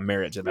thinking about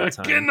marriage at that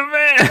Get in time.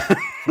 the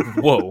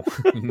van. Whoa,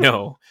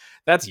 no,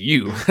 that's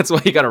you. That's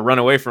why you got to run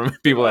away from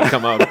people that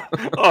come up.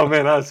 Oh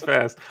man, that was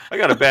fast. I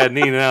got a bad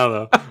knee now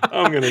though.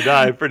 I'm gonna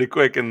die pretty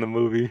quick in the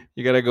movie.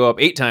 You got to go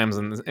up 8 times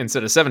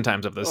instead of 7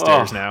 times up those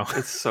stairs now.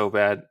 It's so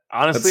bad. That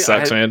Honestly,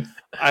 sucks, man.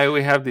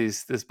 we have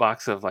this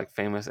box of like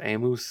famous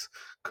Amos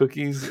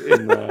cookies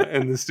in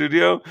the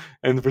studio,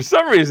 and for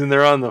some reason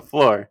they're on the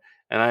floor,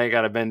 and I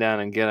got to bend down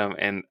and get them,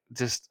 and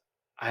just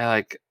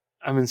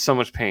I'm in so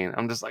much pain.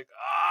 I'm just like,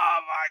 oh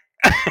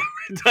my!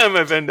 Every time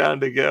I bend down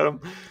to get them,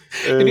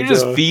 Can you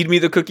just feed me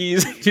the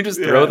cookies? Can you just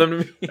throw them to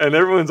me? And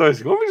everyone's always,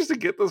 you want me just to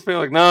get this thing?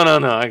 Like, no,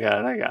 I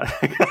got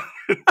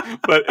it.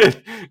 But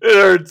it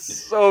hurts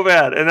so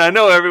bad, and I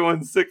know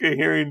everyone's sick of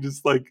hearing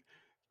just like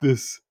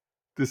this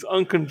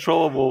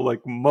uncontrollable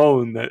like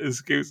moan that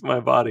escapes my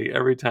body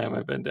every time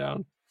I bend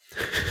down.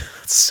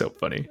 That's so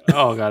funny.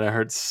 Oh god, it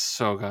hurts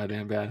so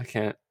goddamn bad. I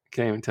can't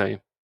even tell you.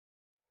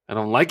 I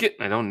don't like it.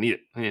 I don't need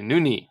it. I need a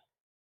new knee.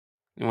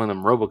 You want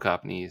them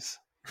RoboCop knees?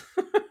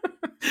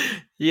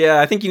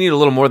 Yeah, I think you need a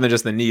little more than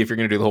just the knee if you're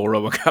going to do the whole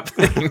RoboCop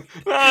thing.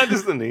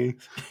 Just the knee.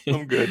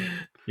 I'm good.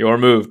 Your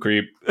move,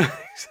 creep.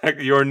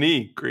 Exactly, your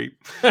knee, creep.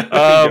 There you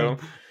go.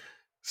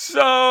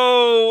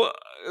 So,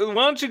 why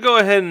don't you go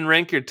ahead and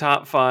rank your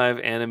top 5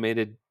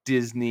 animated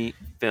Disney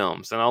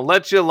films? And I'll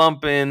let you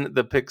lump in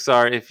the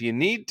Pixar if you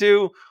need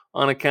to,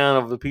 on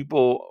account of the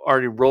people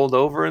already rolled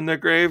over in their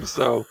graves.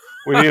 So,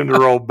 we need them to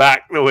roll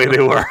back the way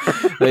they were.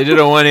 They did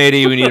a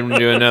 180. We need them to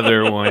do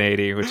another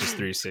 180, which is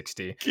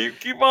 360.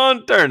 Keep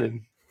on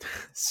turning.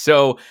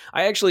 So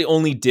I actually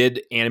only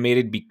did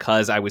animated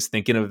because I was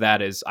thinking of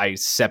that as I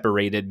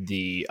separated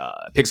the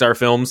Pixar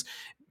films.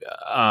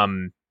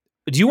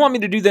 Do you want me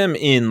to do them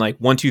in like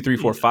 1, 2, 3,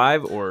 4,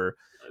 5, or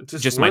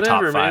just my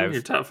top 5? Man,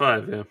 your top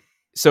 5, yeah.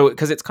 So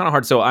because it's kind of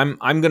hard, so I'm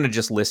gonna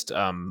just list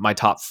my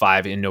top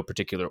 5 in no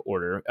particular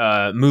order.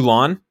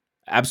 Mulan,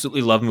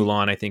 absolutely love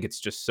Mulan. I think it's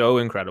just so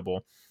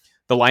incredible.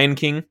 The Lion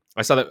King,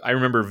 I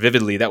remember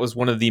vividly. That was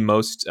one of the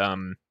most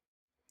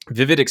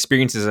vivid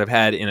experiences I've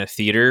had in a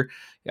theater.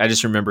 I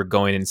just remember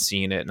going and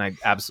seeing it, and I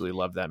absolutely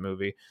loved that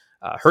movie.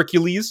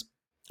 Hercules,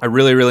 I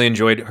really, really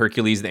enjoyed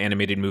Hercules, the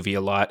animated movie,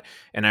 a lot.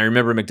 And I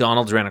remember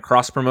McDonald's ran a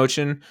cross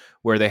promotion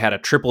where they had a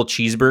triple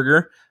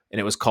cheeseburger, and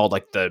it was called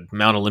like the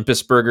Mount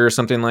Olympus burger or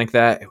something like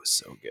that. It was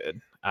so good.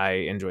 I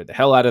enjoyed the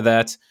hell out of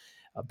that.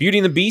 Beauty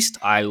and the Beast,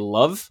 I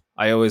love.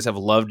 I always have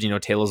loved,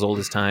 Tale as Old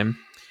as Time.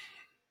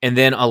 And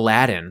then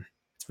Aladdin.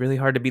 It's really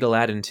hard to beat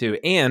Aladdin too.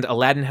 And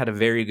Aladdin had a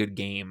very good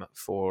game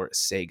for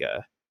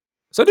Sega.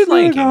 So did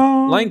Lion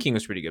King. Lion King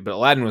was pretty good, but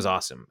Aladdin was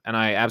awesome. And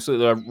I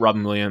absolutely love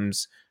Robin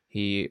Williams.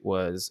 He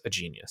was a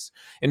genius.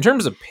 In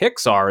terms of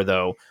Pixar,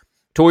 though,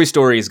 Toy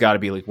Story has got to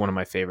be like one of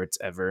my favorites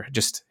ever.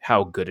 Just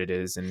how good it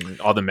is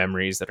and all the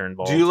memories that are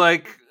involved. Do you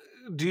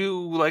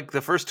like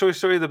the first Toy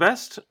Story the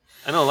best?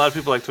 I know a lot of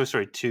people like Toy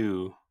Story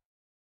 2.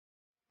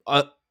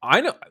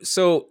 I know.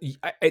 So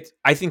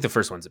I think the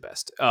first one's the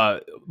best.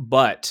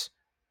 But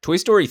Toy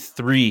Story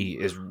 3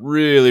 is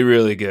really,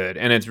 really good,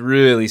 and it's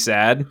really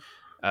sad.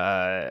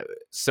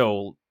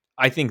 So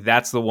I think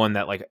that's the one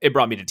that like it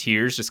brought me to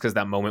tears, just because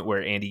that moment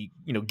where Andy,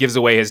 gives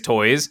away his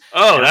toys.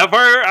 Oh, that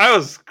part! I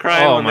was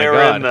crying when they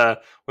were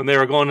when they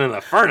were going in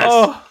the furnace.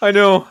 Oh, I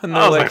know. And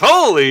I was like,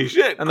 "Holy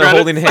shit!" And they're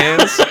holding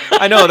hands.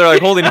 I know they're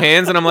like holding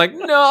hands, and I'm like,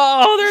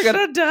 "No, they're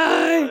gonna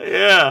die."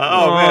 Yeah.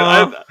 Oh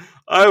man,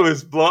 I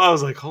was blown. I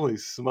was like, "Holy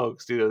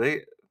smokes,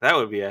 dude!" That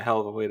would be a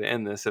hell of a way to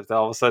end this if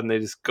all of a sudden they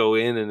just go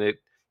in and it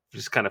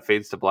just kind of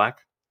fades to black.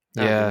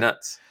 That'd be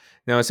nuts.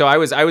 No, so I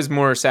was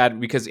more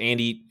sad because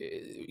Andy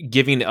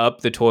giving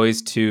up the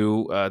toys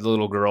to the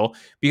little girl,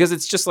 because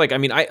it's just like,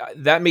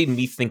 that made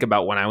me think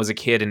about when I was a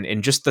kid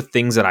and just the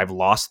things that I've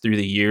lost through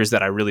the years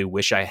that I really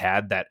wish I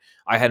had, that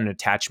I had an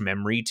attached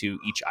memory to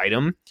each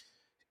item.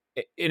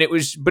 And it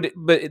was, but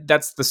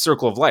that's the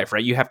circle of life,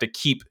 right? You have to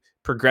keep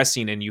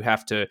progressing and you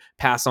have to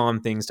pass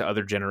on things to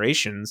other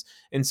generations.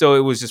 And so it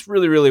was just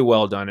really, really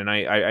well done. And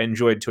I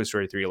enjoyed Toy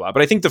Story 3 a lot.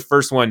 But I think the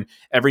first one,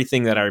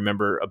 everything that I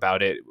remember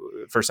about it,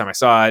 first time I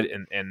saw it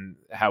and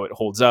how it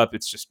holds up,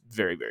 it's just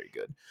very, very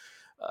good.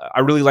 I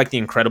really like The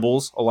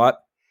Incredibles a lot.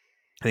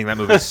 I think that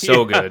movie is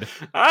so good.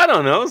 I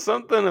don't know,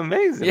 something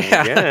amazing.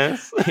 Yeah. I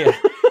guess. Yeah.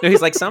 No,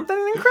 he's like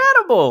something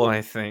incredible.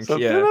 I think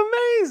something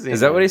amazing. Is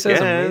that what he says?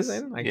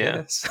 Amazing. I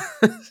guess.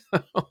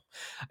 So,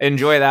 I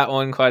enjoy that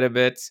one quite a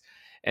bit.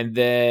 And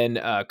then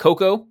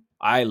Coco.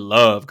 I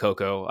love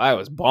Coco. I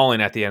was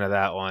bawling at the end of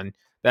that one.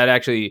 That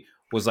actually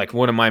was like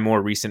one of my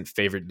more recent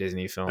favorite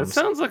Disney films. That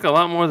sounds like a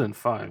lot more than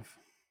 5.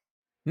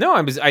 No,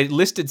 I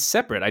listed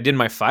separate. I did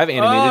my 5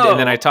 animated, and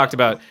then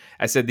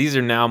I said these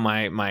are now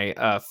my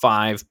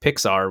 5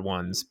 Pixar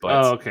ones.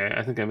 But okay.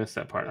 I think I missed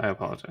that part. I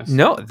apologize.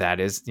 No,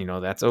 that is,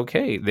 that's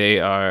okay. They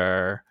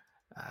are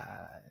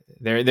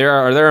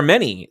there are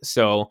many.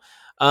 So,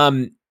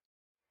 and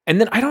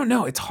then I don't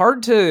know. It's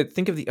hard to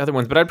think of the other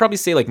ones, but I'd probably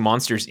say like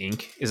Monsters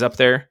Inc. is up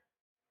there.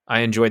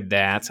 I enjoyed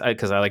that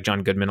because I like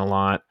John Goodman a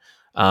lot.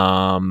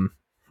 Finding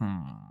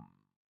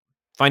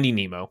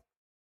Nemo.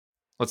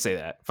 Let's say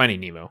that. Finding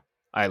Nemo.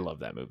 I love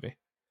that movie.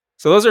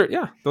 So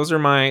those are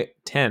my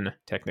 10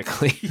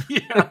 technically.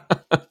 Yeah.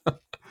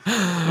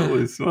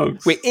 Holy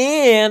smokes. Wait,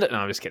 and no,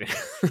 I'm just kidding.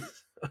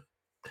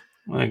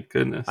 My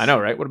goodness. I know,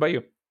 right? What about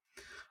you?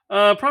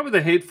 Probably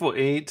The Hateful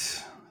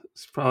Eight.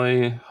 It's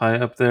probably high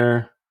up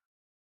there.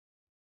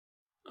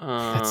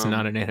 That's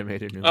not an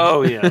animated movie.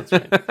 Oh yeah, that's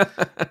right.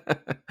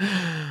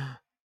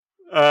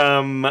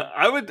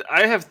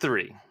 I have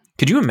 3.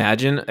 Could you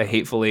imagine a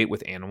Hateful Eight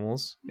with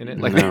animals in it?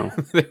 Like No.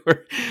 they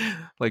were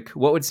like,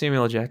 what would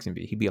Samuel L. Jackson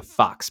be? He'd be a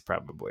fox,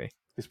 probably.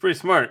 He's pretty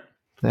smart.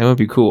 That would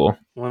be cool.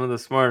 One of the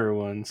smarter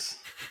ones.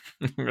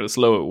 I'm gonna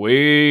slow it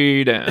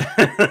way down.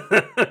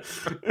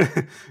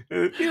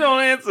 If you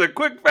don't answer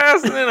quick,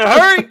 fast, and in a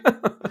hurry,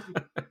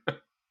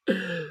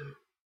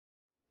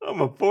 I'm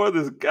gonna pour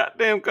this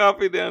goddamn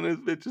coffee down this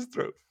bitch's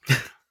throat.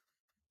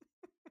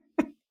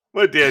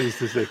 My dad used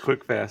to say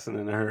quick, fast, and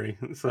in a hurry.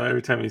 So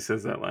every time he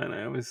says that line,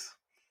 I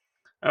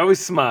always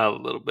smile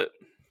a little bit.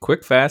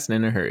 Quick, fast,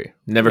 and in a hurry.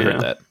 Never heard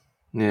that.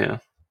 Yeah.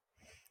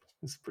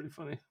 It's pretty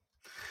funny.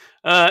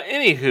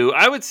 Anywho,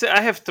 I would say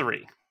I have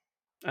 3.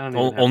 I don't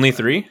even have Only 5.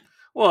 3?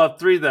 Well,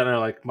 3 that are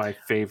like my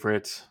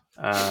favorite.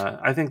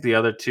 I think the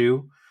other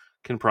 2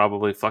 can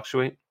probably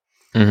fluctuate.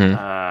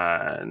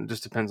 Mm-hmm. It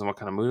just depends on what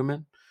kind of mood I'm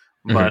in.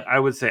 But I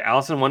would say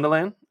Alice in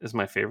Wonderland is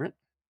my favorite.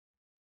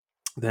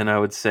 Then I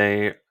would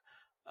say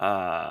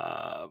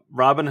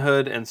Robin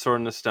Hood and Sword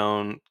in the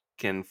Stone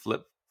can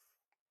flip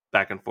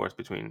back and forth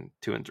between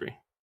 2 and 3.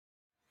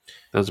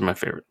 Those are my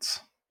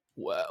favorites.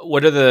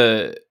 What are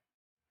the?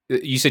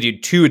 You said you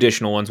had 2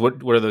 additional ones.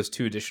 What are those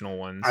 2 additional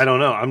ones? I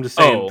don't know. I'm just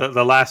saying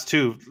the last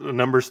 2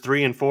 numbers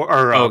 3 and 4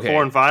 or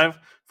 4 and 5.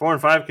 4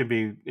 and 5 could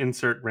be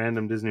insert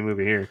random Disney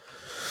movie here.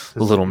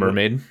 The Little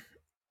Mermaid.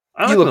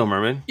 I like Little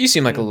Mermaid. You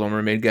seem like a Little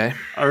Mermaid guy.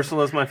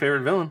 Ursula's my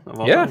favorite villain of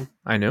all time.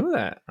 I know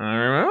that. I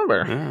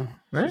remember.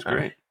 Yeah, she's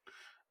great.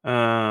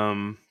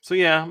 So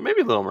yeah,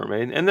 maybe Little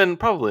Mermaid, and then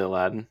probably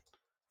Aladdin.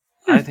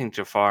 I think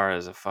Jafar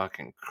is a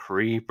fucking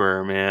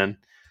creeper, man.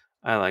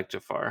 I like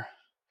Jafar,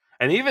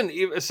 and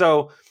even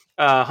so,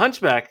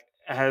 Hunchback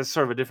has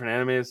sort of a different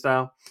animated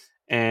style,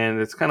 and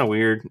it's kind of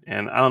weird.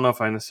 And I don't know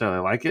if I necessarily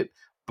like it,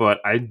 but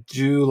I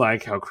do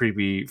like how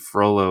creepy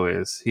Frollo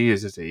is. He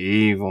is just an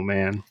evil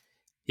man.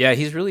 Yeah,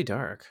 he's really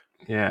dark.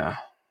 Yeah,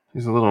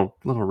 he's a little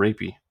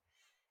rapey.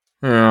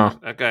 Yeah,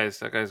 that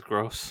guy's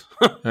gross.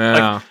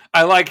 Yeah, like,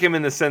 I like him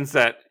in the sense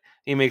that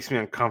he makes me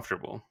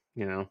uncomfortable.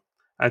 You know,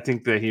 I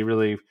think that he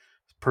really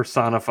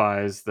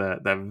personifies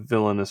that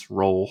villainous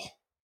role.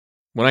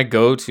 When I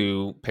go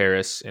to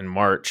Paris in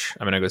March,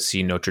 I'm gonna go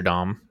see Notre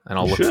Dame, and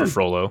I'll look for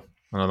Frollo,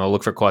 and I'll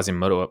look for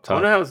Quasimodo up top. I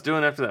wonder how it's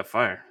doing after that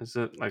fire. Is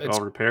it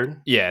all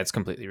repaired? Yeah, it's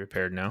completely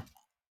repaired now.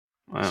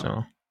 Wow,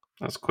 so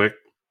that's quick.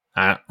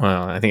 Well,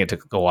 I think it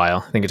took a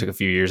while. I think it took a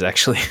few years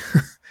actually.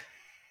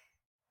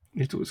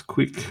 It was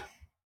quick,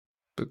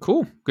 but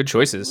cool. Good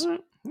choices.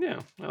 Yeah,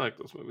 I like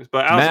those movies.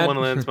 But Alice in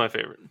Wonderland's my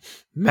favorite.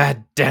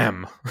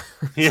 Madame.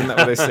 Isn't that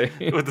what they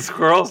say? With the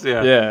squirrels?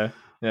 Yeah. Yeah.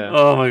 Yeah.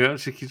 Oh my god,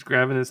 she keeps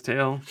grabbing his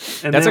tail.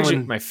 And that's actually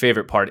my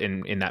favorite part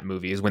in that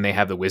movie is when they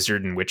have the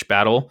wizard and witch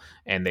battle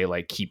and they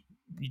like keep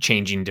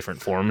changing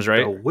different forms,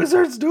 right? The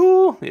wizard's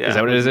duel? Yeah. Is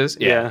that what it is?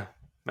 Yeah.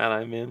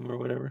 Madame Mim or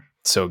whatever.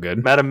 So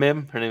good. Madame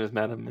Mim. Her name is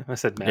Madame Mim. I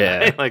said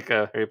Madame like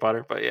Harry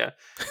Potter, but yeah.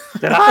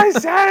 Did I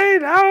say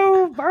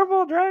no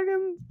purple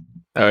dragons?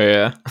 Oh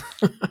yeah.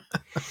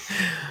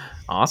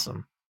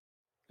 Awesome.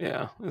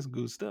 Yeah, it's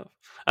good stuff.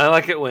 I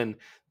like it when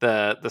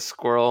the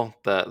squirrel,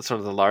 the sort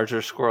of the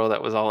larger squirrel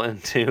that was all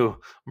into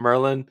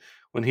Merlin,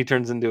 when he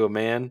turns into a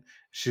man,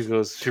 she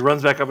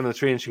runs back up in the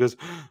tree and she goes,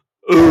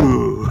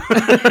 "Ooh."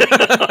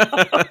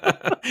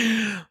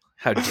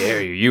 How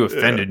dare you? You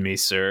offended me,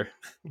 sir.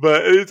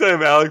 But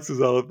anytime Alex is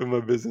all up in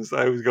my business,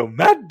 I always go,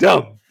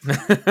 "Madam,"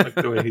 like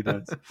the way he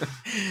does.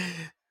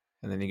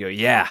 And then you go,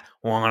 "Yeah,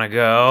 wanna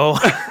go?"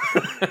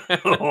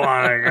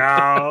 Wanna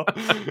go?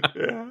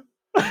 Yeah.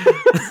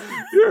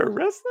 You're a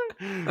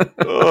wrestler?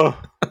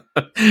 Oh.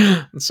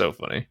 It's so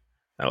funny.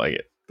 I like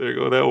it. There you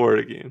go, that word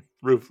again.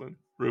 Rooflin.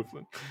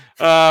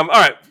 All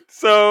right.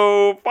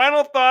 So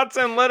final thoughts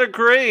and letter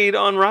grade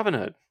on Robin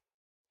Hood.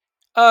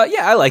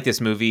 Yeah, I like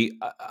this movie.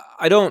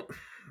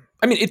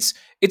 It's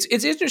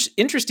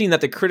interesting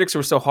that the critics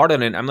were so hard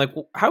on it. I'm like,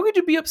 well, how could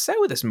you be upset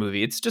with this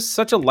movie? It's just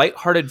such a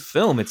lighthearted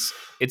film.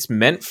 It's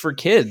meant for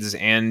kids,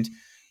 and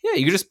yeah,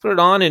 you could just put it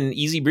on and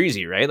easy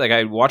breezy, right? Like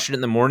I watched it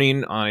in the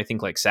morning on I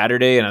think like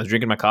Saturday, and I was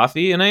drinking my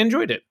coffee, and I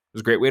enjoyed it. It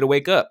was a great way to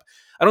wake up.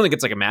 I don't think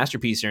it's like a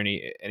masterpiece or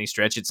any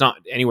stretch. It's not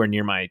anywhere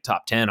near my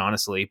top 10,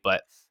 honestly,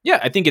 but yeah,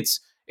 I think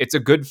it's a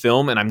good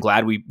film, and I'm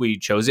glad we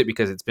chose it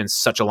because it's been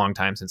such a long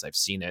time since I've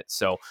seen it.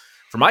 So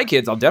for my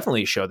kids, I'll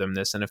definitely show them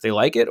this, and if they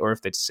like it, or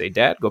if they say,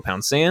 "Dad, go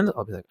pound sand,"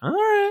 I'll be like, "All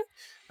right."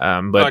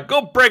 But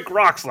go break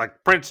rocks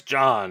like Prince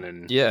John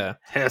and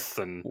Hiss.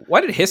 And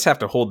why did Hiss have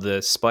to hold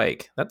the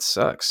spike? That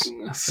sucks.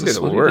 That's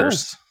the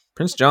worst.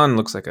 Prince John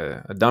looks like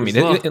a dummy. It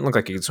didn't look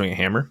like he could swing a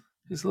hammer.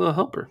 He's a little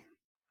helper.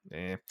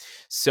 Yeah.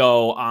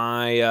 So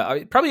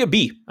I probably a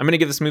B. I'm going to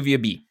give this movie a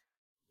B.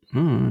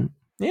 Hmm.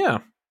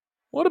 Yeah.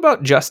 What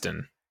about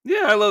Justin?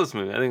 Yeah, I love this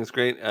movie. I think it's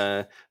great.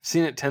 I've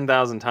seen it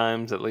 10,000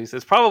 times at least.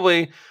 It's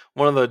probably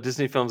one of the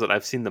Disney films that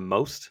I've seen the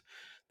most.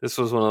 This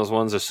was one of those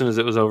ones, as soon as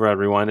it was over, I'd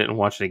rewind it and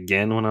watch it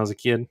again when I was a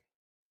kid.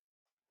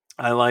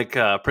 I like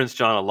Prince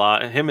John a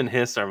lot. Him and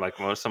Hiss are like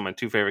most some of my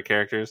two favorite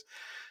characters.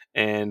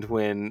 And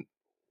when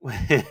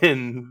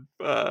when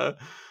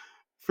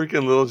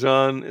freaking Little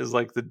John is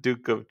like the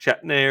Duke of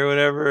Chatney or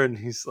whatever, and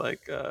he's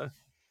like,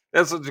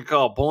 that's what you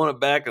call pulling it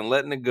back and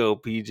letting it go,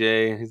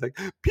 PJ. And he's like,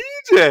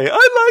 PJ, I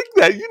like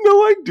that. You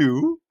know I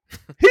do.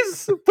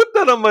 Put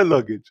that on my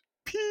luggage.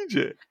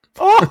 PJ.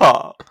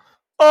 Ah.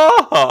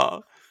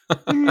 Ah.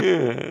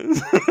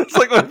 Yes. It's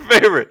like my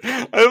favorite.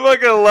 I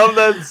fucking love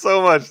that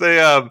so much.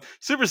 They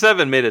Super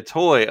 7 made a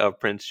toy of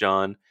Prince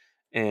John,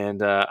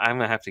 and I'm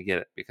gonna have to get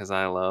it because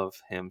I love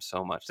him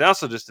so much. They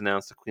also just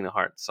announced the Queen of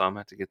Hearts, so I'm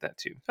gonna have to get that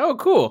too. Oh,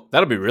 cool.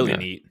 That'll be really Yeah.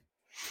 neat.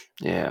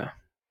 Yeah.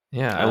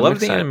 Yeah, I I'm love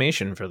the excited.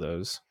 animation for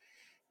those.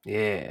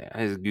 Yeah,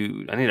 it's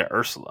good. I need a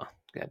Ursula.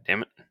 God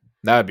damn it.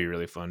 That would be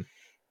really fun.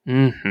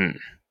 Mm-hmm.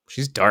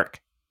 She's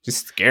dark. She's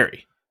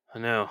scary. I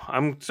know.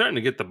 I'm starting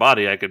to get the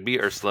body. I could be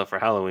Ursula for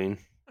Halloween.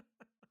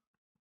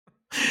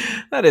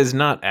 That is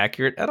not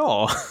accurate at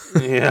all.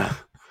 Yeah.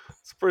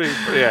 It's pretty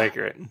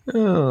accurate.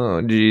 Oh,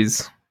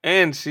 jeez.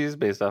 And she's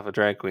based off a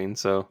drag queen,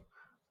 so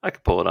I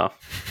could pull it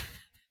off.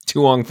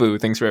 Tu Wong Fu,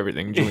 thanks for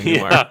everything, Julie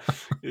Newmar.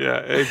 Yeah,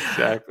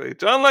 exactly.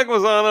 John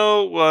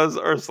Leguizamo was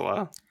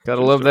Ursula.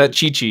 Gotta love that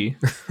Chi-Chi.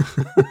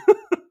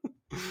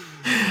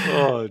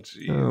 Oh,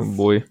 jeez. Oh,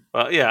 boy.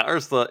 Well, yeah,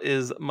 Ursula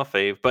is my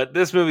fave. But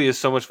this movie is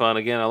so much fun.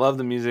 Again, I love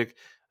the music.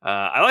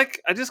 I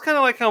just kind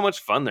of like how much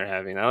fun they're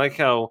having. I like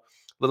how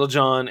Little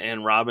John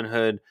and Robin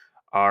Hood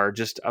are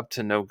just up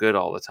to no good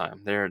all the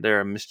time.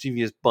 They're a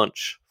mischievous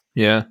bunch,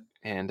 Yeah.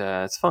 and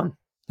it's fun.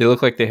 They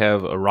look like they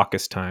have a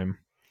raucous time.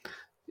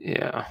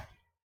 Yeah.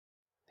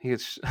 I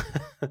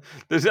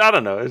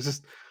don't know. It's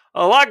just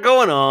a lot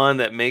going on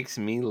that makes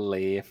me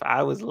laugh.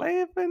 I was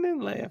laughing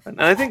and laughing.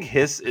 And I think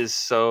Hiss is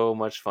so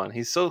much fun.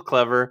 He's so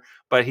clever,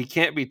 but he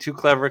can't be too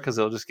clever because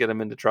it'll just get him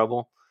into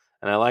trouble.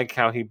 And I like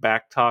how he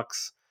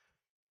backtalks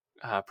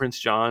Prince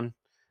John.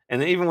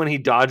 And then even when he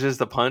dodges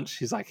the punch,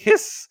 he's like,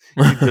 Hiss!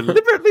 He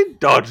deliberately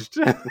dodged.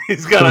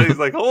 He's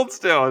like, hold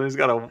still, and he's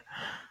got to,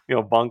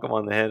 bonk him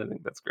on the head. I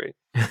think that's great.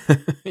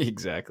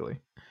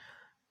 Exactly.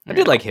 I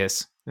did like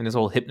Hiss and his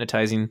whole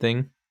hypnotizing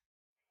thing.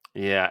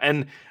 Yeah,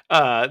 and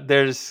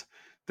there's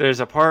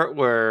a part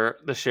where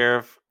the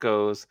sheriff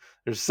goes,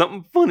 "There's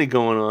something funny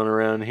going on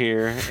around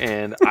here,"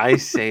 and I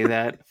say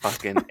that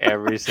fucking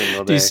every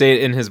single day. Do you say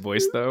it in his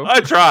voice though? I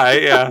try,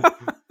 yeah.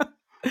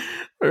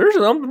 There's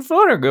something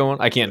funny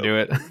going. I can't do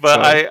it,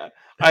 but so.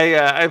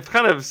 I've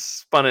kind of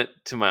spun it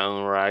to my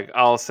own where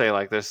I'll say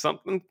like, "There's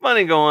something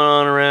funny going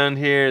on around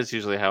here." It's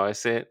usually how I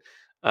say it.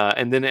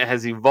 And then it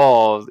has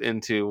evolved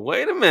into,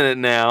 wait a minute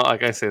now.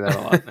 Like I say that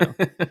a lot now.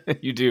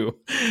 You do.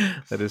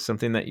 That is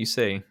something that you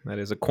say. That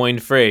is a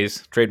coined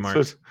phrase, trademark.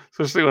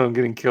 Especially when I'm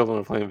getting killed when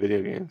I'm playing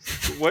video games.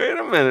 Wait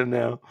a minute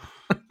now.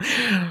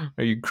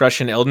 Are you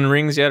crushing Elden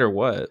Rings yet, or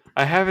what?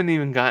 I haven't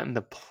even gotten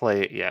to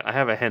play it yet. I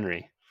have a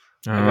Henry.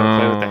 I gotta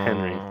play with the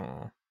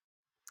Henry.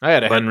 I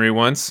had a Henry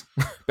once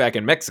back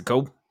in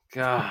Mexico.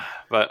 God,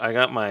 but I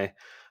got my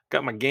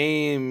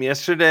game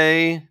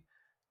yesterday,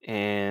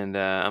 and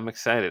I'm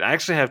excited. I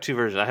actually have two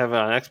versions. I have it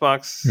on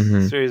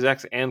Xbox Series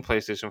X and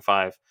PlayStation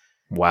 5.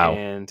 Wow.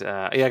 And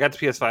I got the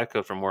PS5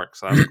 code from work,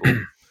 so that's cool.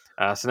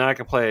 So now I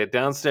can play it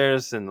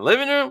downstairs in the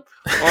living room,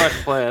 or I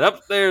can play it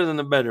upstairs in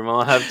the bedroom.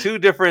 I'll have two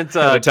different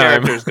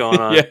characters going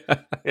on.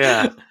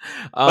 Yeah.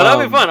 But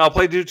that'll be fun. I'll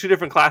play two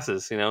different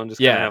classes, and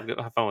just kind of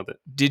have fun with it.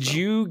 Did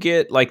you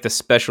get like the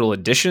special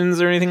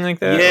editions or anything like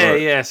that?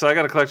 Yeah. So I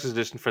got a collector's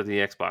edition for the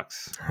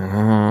Xbox.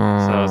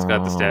 So it's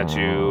got the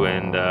statue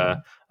and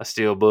a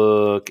steel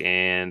book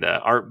and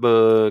art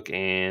book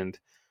and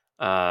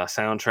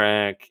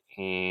soundtrack,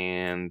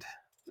 and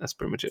that's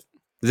pretty much it.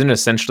 Isn't it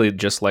essentially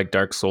just like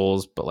Dark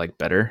Souls, but like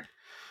better?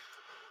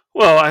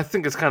 Well, I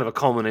think it's kind of a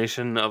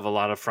culmination of a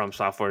lot of From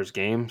Software's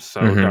games.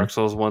 So Dark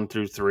Souls 1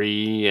 through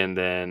 3, and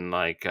then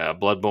like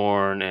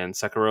Bloodborne and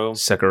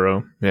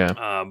Sekiro.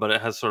 Yeah. But it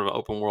has sort of an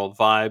open world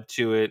vibe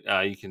to it.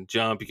 You can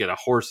jump, you get a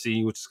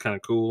horsey, which is kind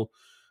of cool.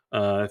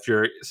 If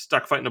you're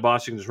stuck fighting a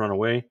boss, you can just run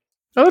away.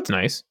 Oh, that's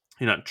nice.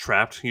 You're not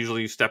trapped.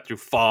 Usually you step through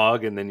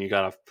fog, and then you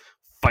got to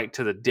fight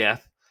to the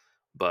death.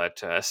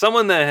 But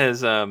someone that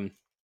has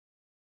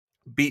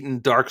beaten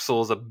Dark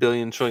Souls a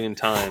billion trillion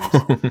times,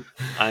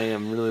 I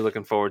am really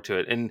looking forward to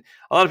it. And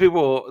a lot of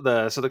people,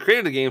 the creator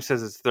of the game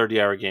says it's a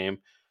 30-hour game.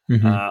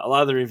 A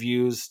lot of the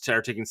reviews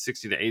are taking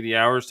 60 to 80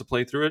 hours to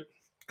play through it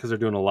because they're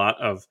doing a lot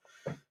of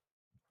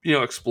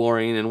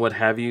exploring and what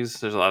have yous.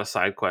 There's a lot of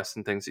side quests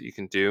and things that you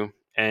can do.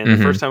 And the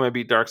first time I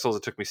beat Dark Souls,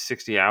 it took me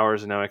 60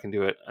 hours, and now I can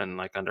do it in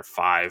like under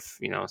 5.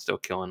 Still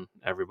killing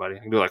everybody. I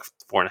can do like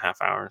 4.5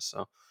 hours.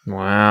 So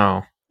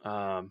wow.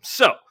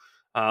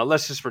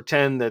 Let's just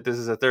pretend that this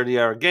is a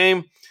 30-hour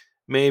game.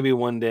 Maybe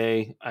one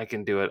day I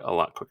can do it a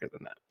lot quicker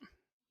than that.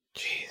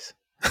 Jeez.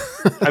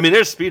 I mean,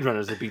 there's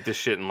speedrunners that beat this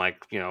shit in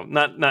like,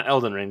 not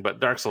Elden Ring, but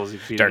Dark Souls. You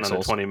beat it in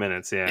under 20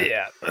 minutes. Yeah.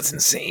 Yeah, that's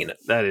insane.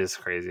 That is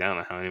crazy. I don't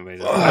know how anybody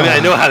does it. I mean, I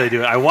know how they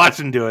do it. I watch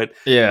them do it.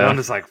 Yeah. And I'm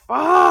just like,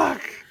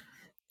 fuck.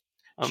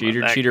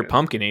 Cheater,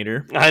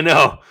 pumpkinator. I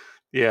know.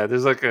 Yeah,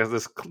 there's like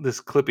this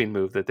clipping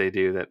move that they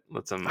do that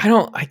lets them.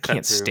 I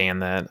can't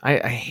stand that.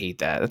 I hate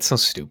that. That's so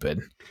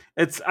stupid.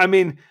 I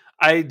mean,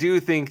 I do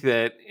think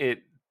that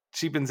it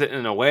cheapens it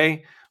in a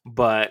way,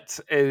 but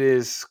it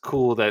is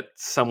cool that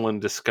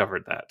someone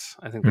discovered that.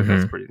 I think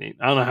that's pretty neat.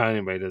 I don't know how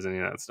anybody does any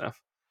of that stuff.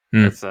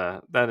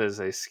 That is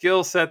a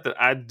skill set that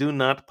I do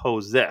not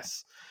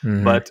possess.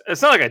 But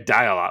it's not like I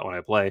die a lot when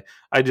I play.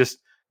 I just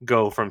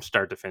go from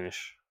start to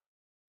finish.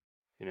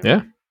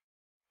 Yeah.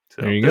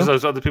 So there's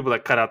those other people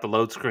that cut out the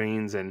load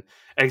screens and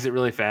exit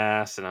really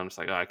fast, and I'm just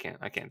like, oh, I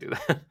can't do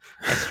that.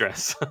 I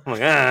stress. I'm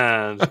like,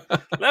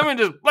 let me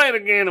just play it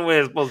again the way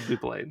it's supposed to be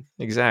played.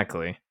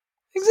 Exactly.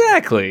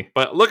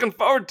 But looking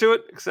forward to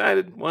it.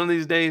 Excited. One of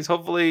these days,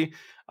 hopefully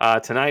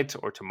tonight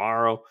or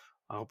tomorrow,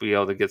 I'll be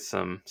able to get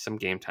some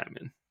game time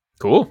in.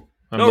 Cool.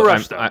 No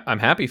rush, though. I'm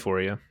happy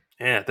for you.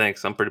 Yeah,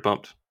 thanks. I'm pretty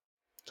pumped.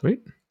 Sweet.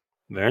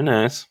 Very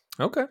nice.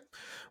 Okay.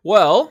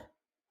 Well,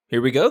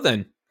 here we go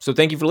then. So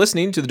thank you for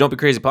listening to the Don't Be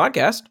Crazy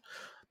podcast.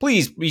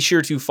 Please be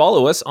sure to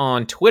follow us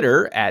on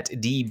Twitter at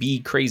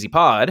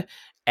DBCrazyPod,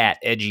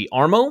 at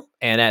EdgyArmo,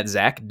 and at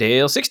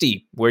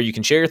ZachDale60, where you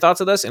can share your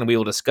thoughts with us and we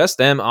will discuss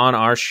them on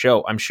our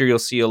show. I'm sure you'll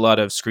see a lot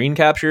of screen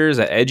captures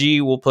that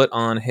Edgy will put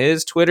on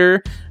his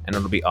Twitter, and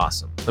it'll be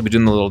awesome. He'll be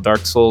doing the little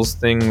Dark Souls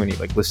thing when he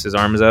lifts his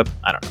arms up.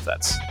 I don't know if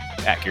that's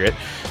accurate,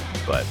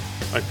 but...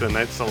 Like the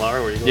Night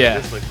Solar where you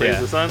go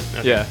praise the sun?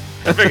 Okay. Yeah.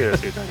 I figured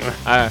that's what you're talking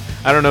about.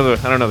 I don't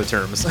know the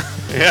terms.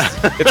 Yeah.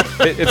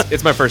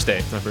 it's my first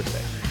day.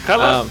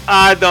 Color?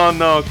 I don't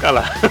know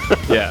color.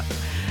 Yeah.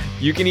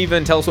 You can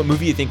even tell us what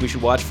movie you think we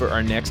should watch for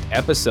our next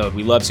episode.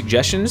 We love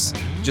suggestions.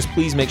 Just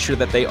please make sure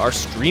that they are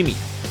streamy.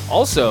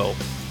 Also,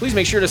 please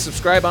make sure to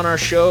subscribe on our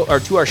show or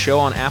to our show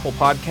on Apple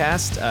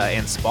Podcasts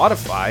and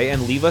Spotify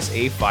and leave us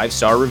a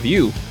 5-star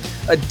review.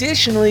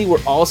 Additionally,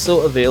 we're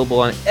also available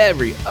on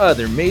every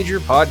other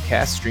major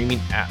podcast streaming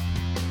app.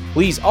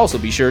 Please also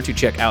be sure to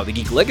check out the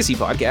Geek Legacy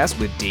podcast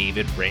with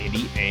David,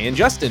 Randy, and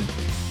Justin.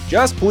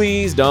 Just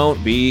please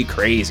don't be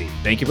crazy.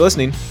 Thank you for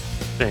listening.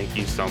 Thank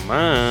you so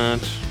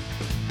much.